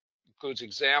 Includes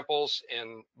examples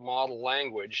and model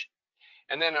language,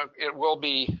 and then it will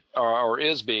be or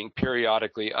is being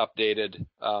periodically updated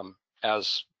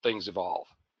as things evolve.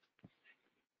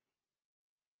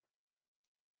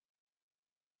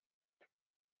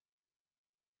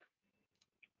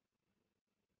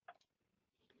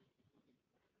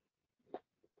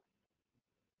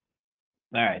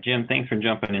 All right, Jim, thanks for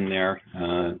jumping in there.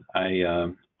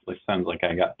 It sounds like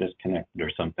I got disconnected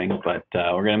or something, but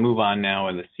we're going to move on now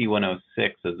with the C106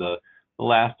 as the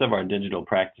last of our digital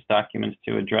practice documents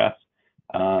to address.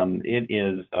 It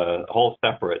is a whole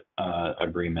separate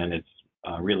agreement. It's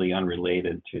really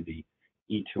unrelated to the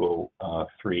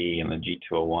E203 and the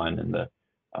G201 and the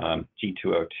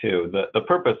G202. The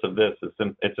purpose of this is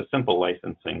it's a simple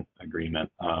licensing agreement,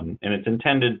 and it's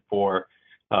intended for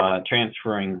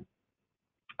transferring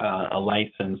a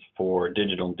license for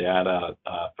digital data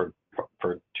for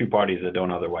two parties that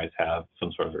don't otherwise have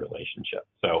some sort of relationship.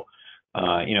 So,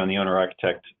 in the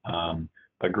owner-architect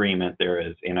agreement, there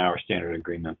is, in our standard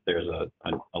agreement, there's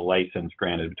a license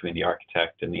granted between the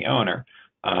architect and the owner.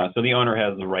 So the owner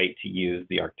has the right to use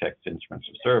the architect's instruments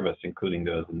of service, including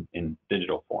those in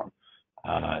digital form.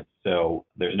 So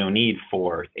there's no need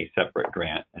for a separate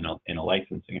grant in a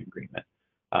licensing agreement.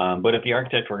 But if the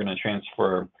architect were going to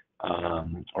transfer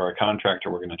or a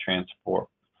contractor were going to transfer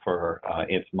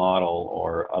its model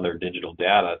or other digital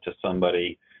data to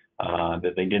somebody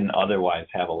that they didn't otherwise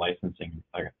have a licensing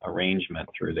arrangement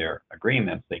through their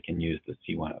agreements, they can use the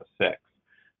C106.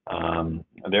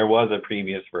 There was a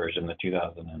previous version, the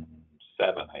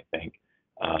 2007, I think,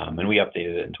 and we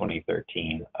updated it in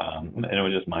 2013, and it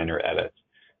was just minor edits.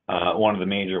 One of the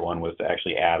major one was to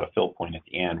actually add a fill point at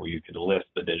the end where you could list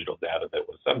the digital data that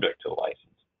was subject to a license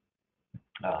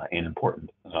and important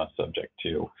subject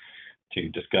to to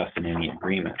discuss in any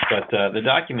agreement. But the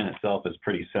document itself is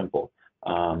pretty simple.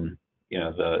 The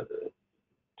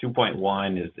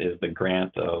 2.1 is the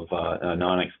grant of a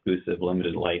non-exclusive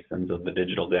limited license of the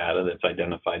digital data that's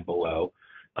identified below,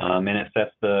 and it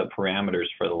sets the parameters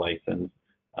for the license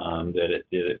that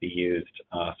it be used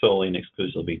solely and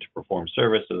exclusively to perform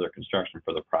services or construction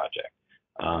for the project.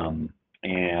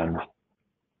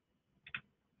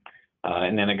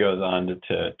 And then it goes on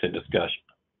to discuss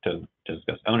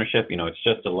ownership. It's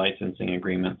just a licensing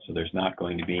agreement, so there's not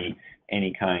going to be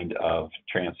any kind of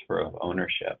transfer of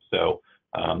ownership. So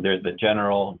there's the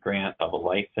general grant of a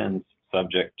license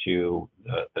subject to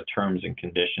the terms and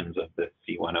conditions of the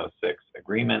C-106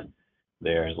 agreement.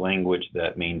 There's language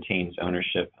that maintains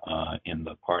ownership in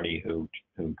the party who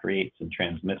creates and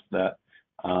transmits that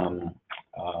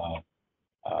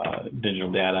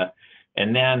digital data.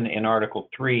 And then in Article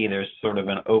 3, there's sort of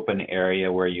an open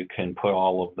area where you can put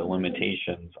all of the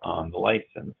limitations on the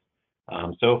license.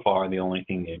 So far, the only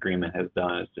thing the agreement has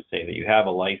done is to say that you have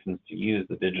a license to use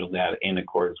the digital data in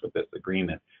accordance with this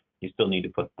agreement. You still need to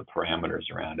put the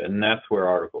parameters around it, and that's where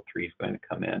Article 3 is going to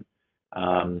come in.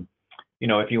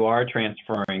 If you are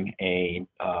transferring a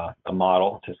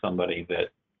model to somebody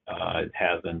that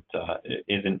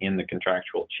isn't in the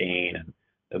contractual chain and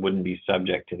that wouldn't be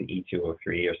subject to the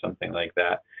E203 or something like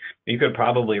that, you could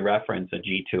probably reference a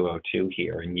G202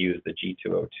 here and use the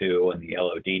G202 and the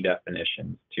LOD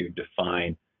definitions to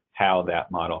define how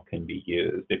that model can be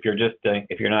used. If you're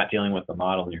not dealing with the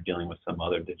model and you're dealing with some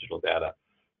other digital data,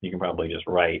 you can probably just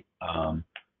write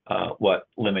what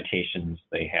limitations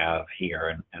they have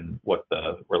here and what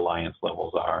the reliance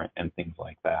levels are and things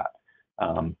like that.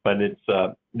 But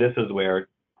this is where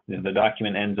the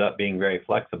document ends up being very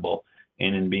flexible.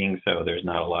 And in being so, there's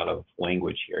not a lot of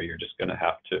language here. You're just going to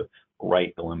have to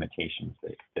write the limitations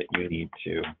that you need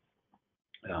to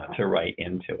write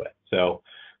into it. So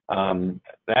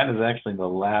that is actually the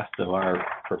last of our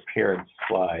prepared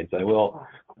slides. I will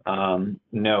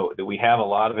note that we have a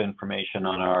lot of information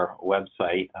on our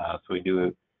website, so we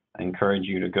do encourage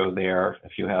you to go there.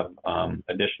 If you have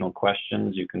additional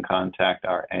questions, you can contact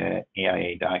our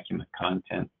AIA document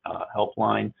content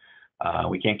helpline.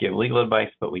 We can't give legal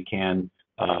advice, but we can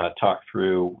talk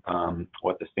through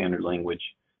what the standard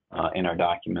language in our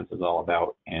documents is all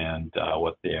about and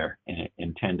what their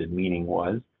intended meaning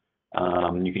was.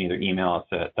 You can either email us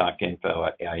at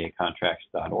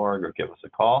docinfo@aiacontracts.org or give us a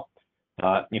call.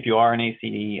 If you are an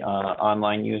ACD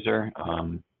online user,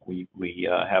 we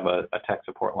have a tech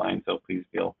support line, so please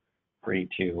feel free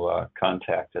to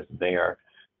contact us there.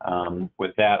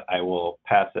 With that, I will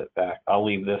pass it back. I'll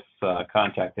leave this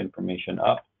contact information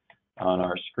up on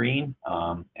our screen,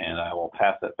 and I will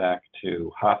pass it back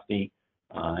to Hasti.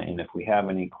 And if we have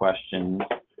any questions,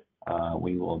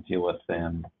 we will deal with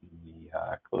them in the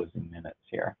closing minutes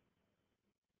here.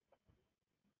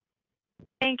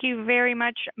 Thank you very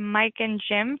much, Mike and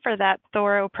Jim, for that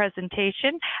thorough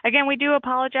presentation. Again, we do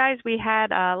apologize. We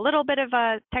had a little bit of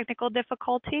a technical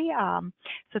difficulty,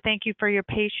 so thank you for your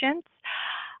patience.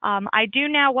 I do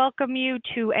now welcome you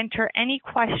to enter any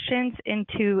questions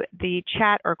into the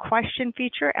chat or question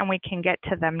feature, and we can get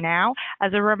to them now.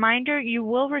 As a reminder, you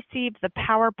will receive the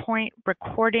PowerPoint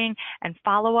recording and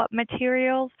follow-up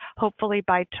materials, hopefully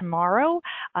by tomorrow,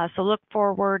 so look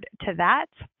forward to that.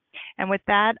 And with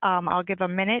that, I'll give a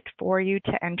minute for you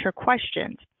to enter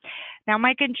questions. Now,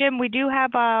 Mike and Jim, we do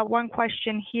have one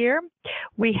question here.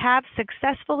 We have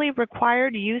successfully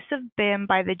required use of BIM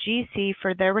by the GC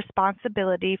for their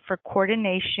responsibility for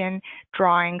coordination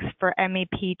drawings for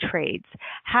MEP trades.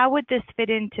 How would this fit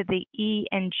into the E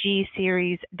and G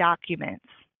series documents?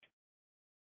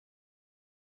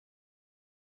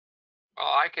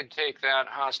 I can take that,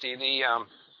 Hasti.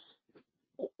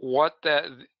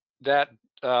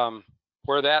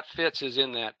 Where that fits is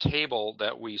in that table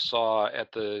that we saw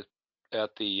at the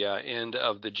end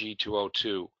of the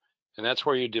G202, and that's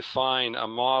where you define a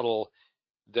model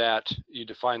the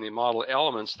model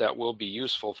elements that will be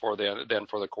useful for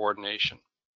the coordination.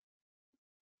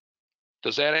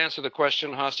 Does that answer the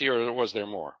question, Hasti, or was there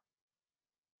more?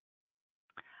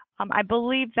 I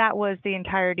believe that was the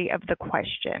entirety of the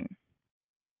question.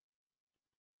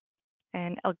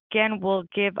 And again, we'll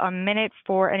give a minute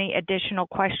for any additional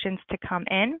questions to come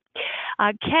in.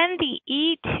 Can the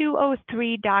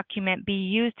E203 document be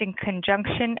used in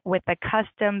conjunction with a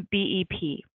custom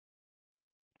BEP?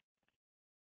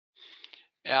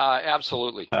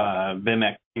 Absolutely. BIM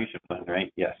execution plan,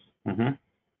 right? Yes. Mm-hmm.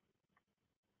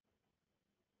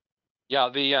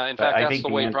 Yeah. In fact, I that's think the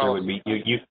way. Answer would be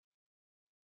you.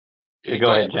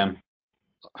 Go ahead, Jim.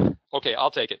 Okay,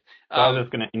 I'll take it. So I was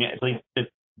just going to please.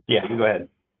 Yeah, you go ahead.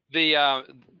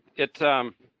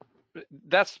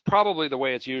 That's probably the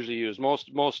way it's usually used.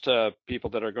 Most people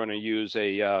that are going to use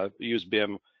use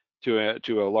BIM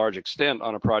to a large extent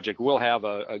on a project will have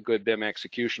a good BIM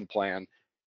execution plan.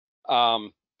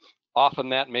 Often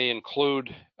that may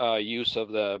include use of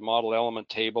the model element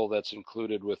table that's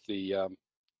included with the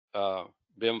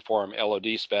BIM form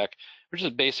LOD spec, which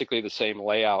is basically the same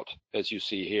layout as you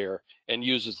see here and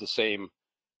uses the same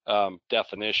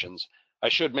definitions. I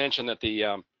should mention that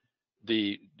in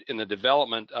the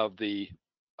development of the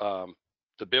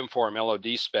BIM form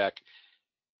LOD spec,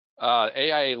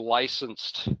 AIA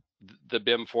licensed the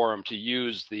BIM form to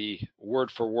use the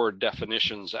word-for-word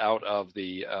definitions out of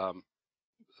the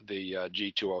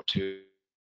G202.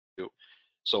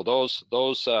 So those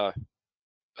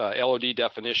LOD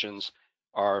definitions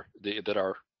that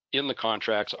are in the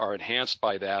contracts are enhanced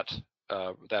by that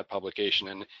publication,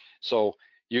 and so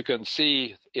you can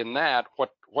see in that what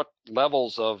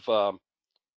levels of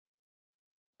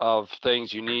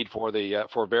things you need for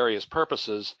various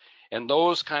purposes, and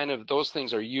those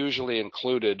things are usually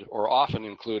included or often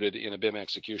included in a BIM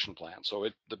execution plan. So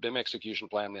the BIM execution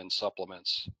plan then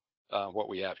supplements what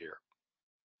we have here.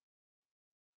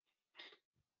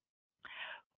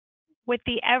 With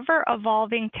the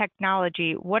ever-evolving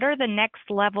technology, what are the next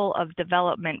level of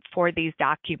development for these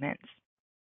documents?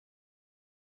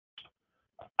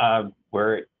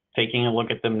 We're taking a look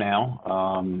at them now,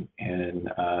 and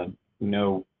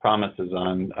no promises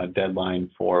on a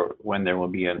deadline for when there will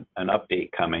be an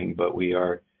update coming, but we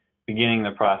are beginning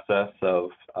the process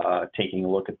of taking a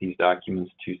look at these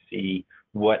documents to see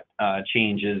what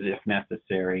changes, if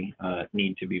necessary,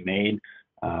 need to be made.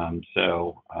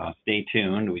 So stay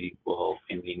tuned. We will,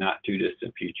 in the not too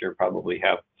distant future, probably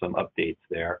have some updates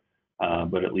there,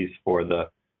 but at least for the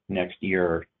next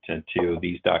year to two,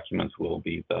 these documents will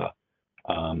be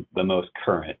the most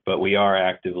current. But we are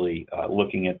actively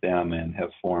looking at them and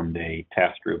have formed a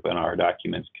task group in our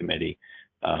documents committee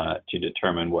to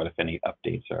determine what, if any,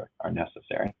 updates are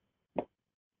necessary.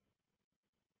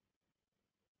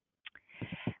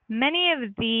 Many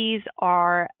of these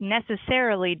are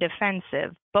necessarily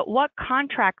defensive, but what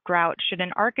contract route should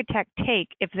an architect take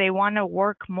if they want to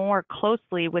work more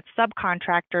closely with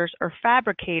subcontractors or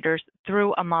fabricators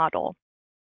through a model?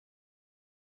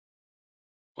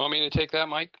 Want me to take that,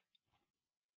 Mike?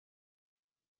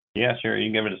 Yeah, sure. You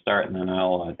can give it a start, and then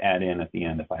I'll add in at the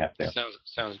end if I have to.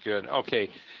 Sounds good. Okay,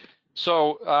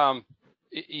 so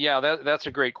yeah, that's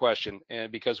a great question,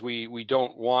 and because we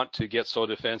don't want to get so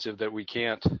defensive that we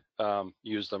can't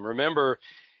use them. Remember,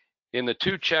 in the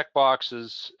two check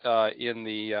boxes in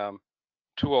the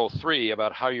 203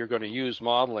 about how you're going to use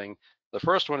modeling, the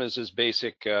first one is this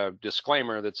basic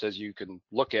disclaimer that says you can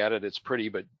look at it, it's pretty,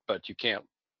 but you can't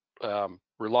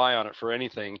rely on it for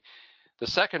anything. The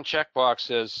second checkbox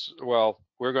says, well,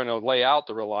 we're going to lay out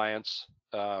the reliance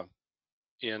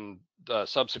in the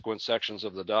subsequent sections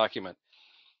of the document.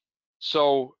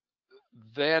 So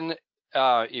then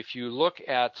if you look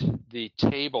at the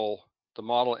table, the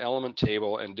model element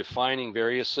table, and defining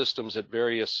various systems at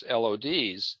various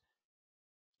LODs,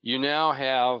 you now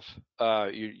have,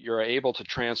 you're able to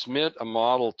transmit a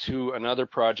model to another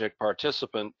project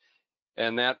participant,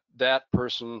 and that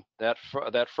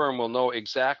firm will know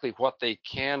exactly what they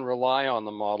can rely on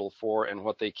the model for and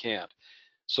what they can't.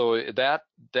 So that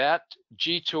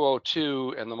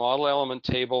G202 and the model element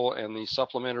table and the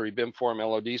supplementary BIM form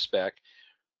LOD spec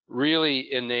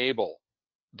really enable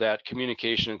that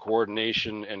communication and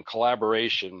coordination and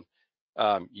collaboration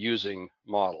using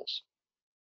models.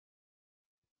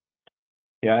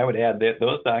 Yeah, I would add that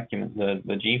those documents,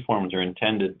 the G forms, are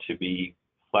intended to be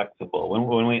flexible.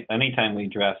 Anytime we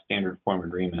draft standard form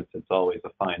agreements, it's always a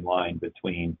fine line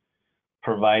between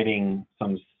providing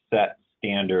some set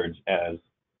standards as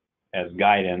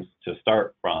guidance to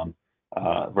start from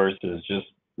versus just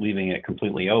leaving it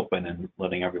completely open and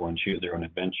letting everyone choose their own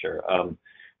adventure.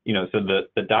 You know, so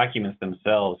the documents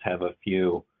themselves have a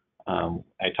few.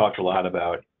 I talked a lot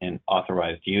about in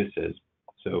authorized uses.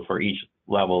 So for each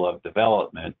level of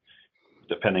development,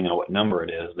 depending on what number it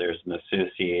is, there's an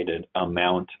associated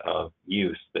amount of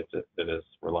use that is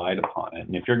relied upon it.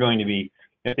 And if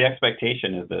the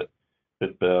expectation is that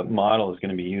the model is going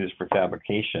to be used for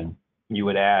fabrication, you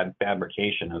would add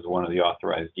fabrication as one of the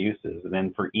authorized uses. And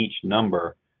then for each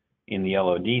number in the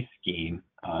LOD scheme,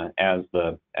 as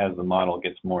the model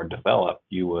gets more developed,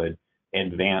 you would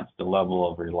advance the level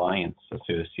of reliance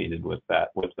associated with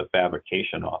the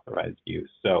fabrication authorized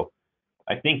use. So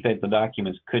I think that the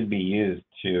documents could be used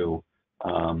to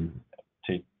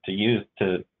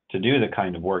do the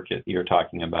kind of work that you're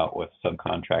talking about with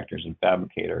subcontractors and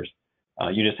fabricators,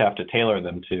 You just have to tailor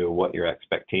them to what your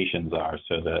expectations are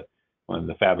so that when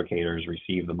the fabricators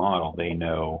receive the model, they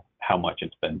know how much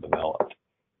it's been developed.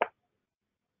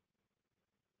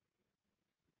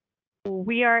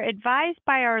 We are advised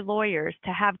by our lawyers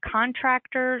to have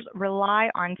contractors rely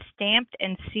on stamped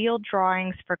and sealed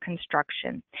drawings for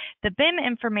construction. The BIM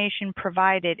information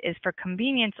provided is for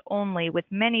convenience only with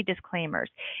many disclaimers.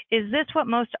 Is this what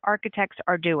most architects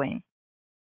are doing?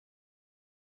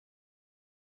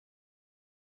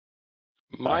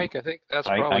 Mike, I think that's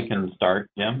probably... I can start,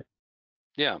 Jim?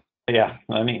 Yeah. Yeah,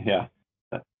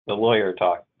 the lawyer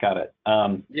talk, got it.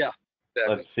 Yeah.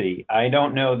 Exactly. Let's see. I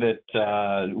don't know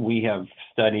that we have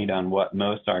studied on what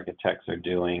most architects are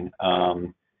doing.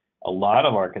 A lot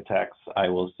of architects, I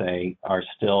will say, are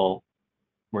still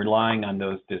relying on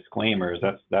those disclaimers.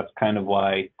 That's kind of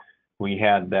why we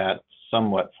had that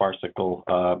somewhat farcical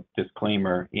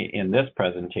disclaimer in this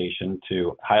presentation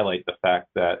to highlight the fact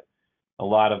that a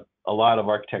lot of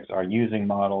architects are using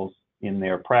models in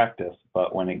their practice,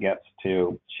 but when it gets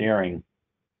to sharing,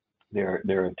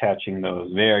 they're attaching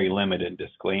those very limited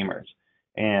disclaimers.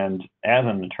 And as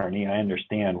an attorney, I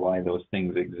understand why those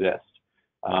things exist.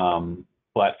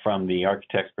 But from the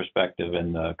architect's perspective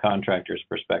and the contractor's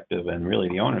perspective and really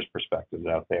the owner's perspectives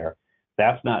out there,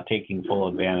 that's not taking full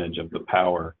advantage of the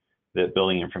power that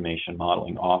building information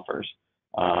modeling offers.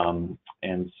 And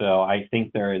so I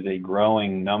think there is a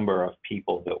growing number of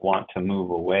people that want to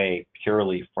move away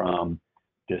purely from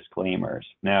disclaimers.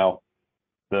 Now,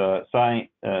 the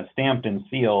stamped and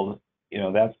sealed,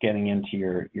 that's getting into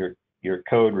your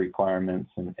code requirements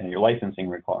and your licensing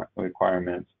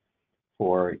requirements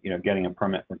for getting a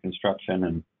permit for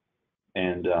construction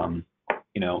and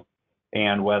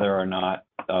whether or not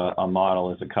a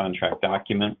model is a contract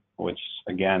document, which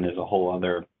again is a whole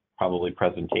other probably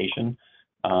presentation.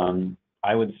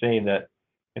 I would say that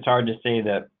it's hard to say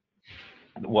that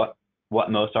what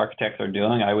most architects are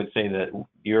doing. I would say that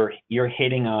you're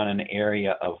hitting on an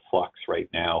area of flux right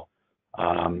now,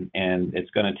 and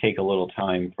it's going to take a little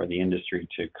time for the industry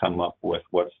to come up with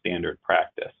what's standard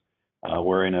practice.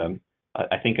 We're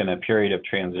I think in a period of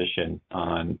transition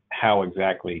on how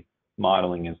exactly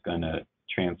modeling is going to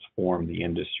transform the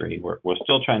industry. We're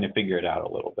still trying to figure it out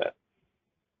a little bit.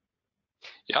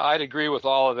 Yeah, I'd agree with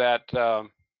all of that,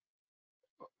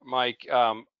 Mike.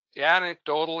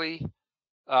 Anecdotally,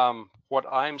 what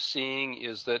I'm seeing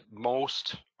is that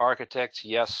most architects,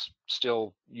 yes,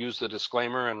 still use the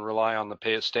disclaimer and rely on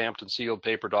the stamped and sealed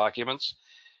paper documents,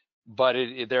 but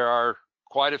there are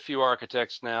quite a few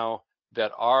architects now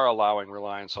that are allowing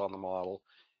reliance on the model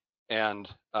and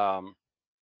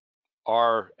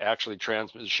are actually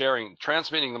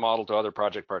transmitting the model to other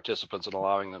project participants and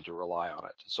allowing them to rely on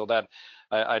it. So that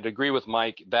I'd agree with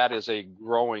Mike, that is a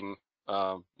growing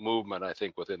movement, I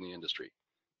think, within the industry.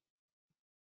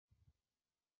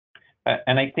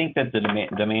 And I think that the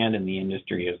demand in the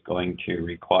industry is going to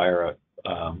require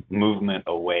a movement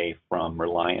away from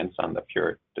reliance on the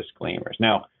pure disclaimers.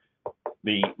 Now,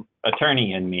 the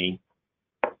attorney in me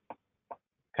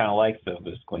kind of likes those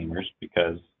disclaimers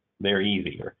because they're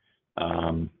easier.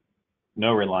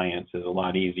 No reliance is a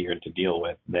lot easier to deal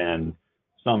with than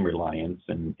some reliance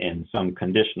and some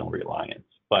conditional reliance.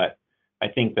 But I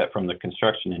think that from the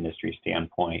construction industry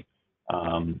standpoint,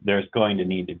 there's going to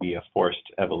need to be a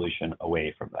forced evolution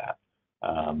away from that.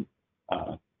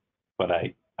 But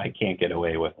I can't get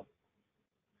away with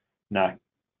not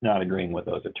agreeing with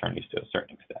those attorneys to a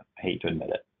certain extent. I hate to admit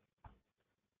it.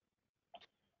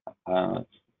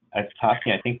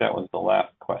 Tati, I think that was the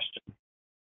last question.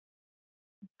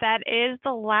 That is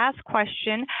the last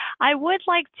question. I would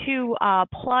like to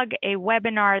plug a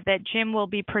webinar that Jim will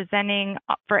be presenting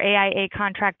for AIA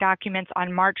Contract Documents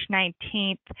on March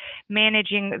 19th,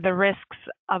 Managing the Risks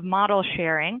of Model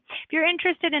Sharing. If you're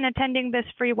interested in attending this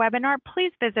free webinar,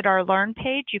 please visit our Learn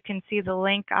page. You can see the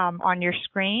link on your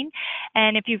screen.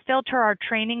 And if you filter our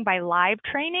training by live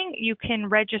training, you can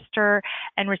register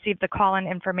and receive the call-in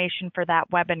information for that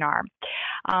webinar.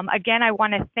 Again, I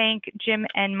want to thank Jim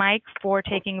and Mike for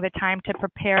taking the time to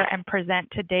prepare and present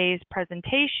today's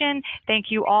presentation. Thank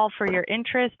you all for your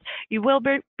interest. You will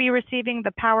be receiving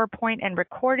the PowerPoint and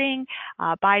recording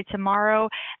by tomorrow,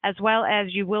 as well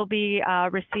as you will be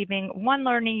receiving one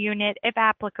learning unit, if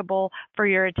applicable, for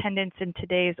your attendance in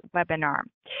today's webinar.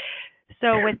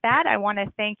 So with that, I want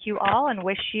to thank you all and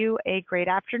wish you a great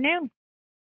afternoon.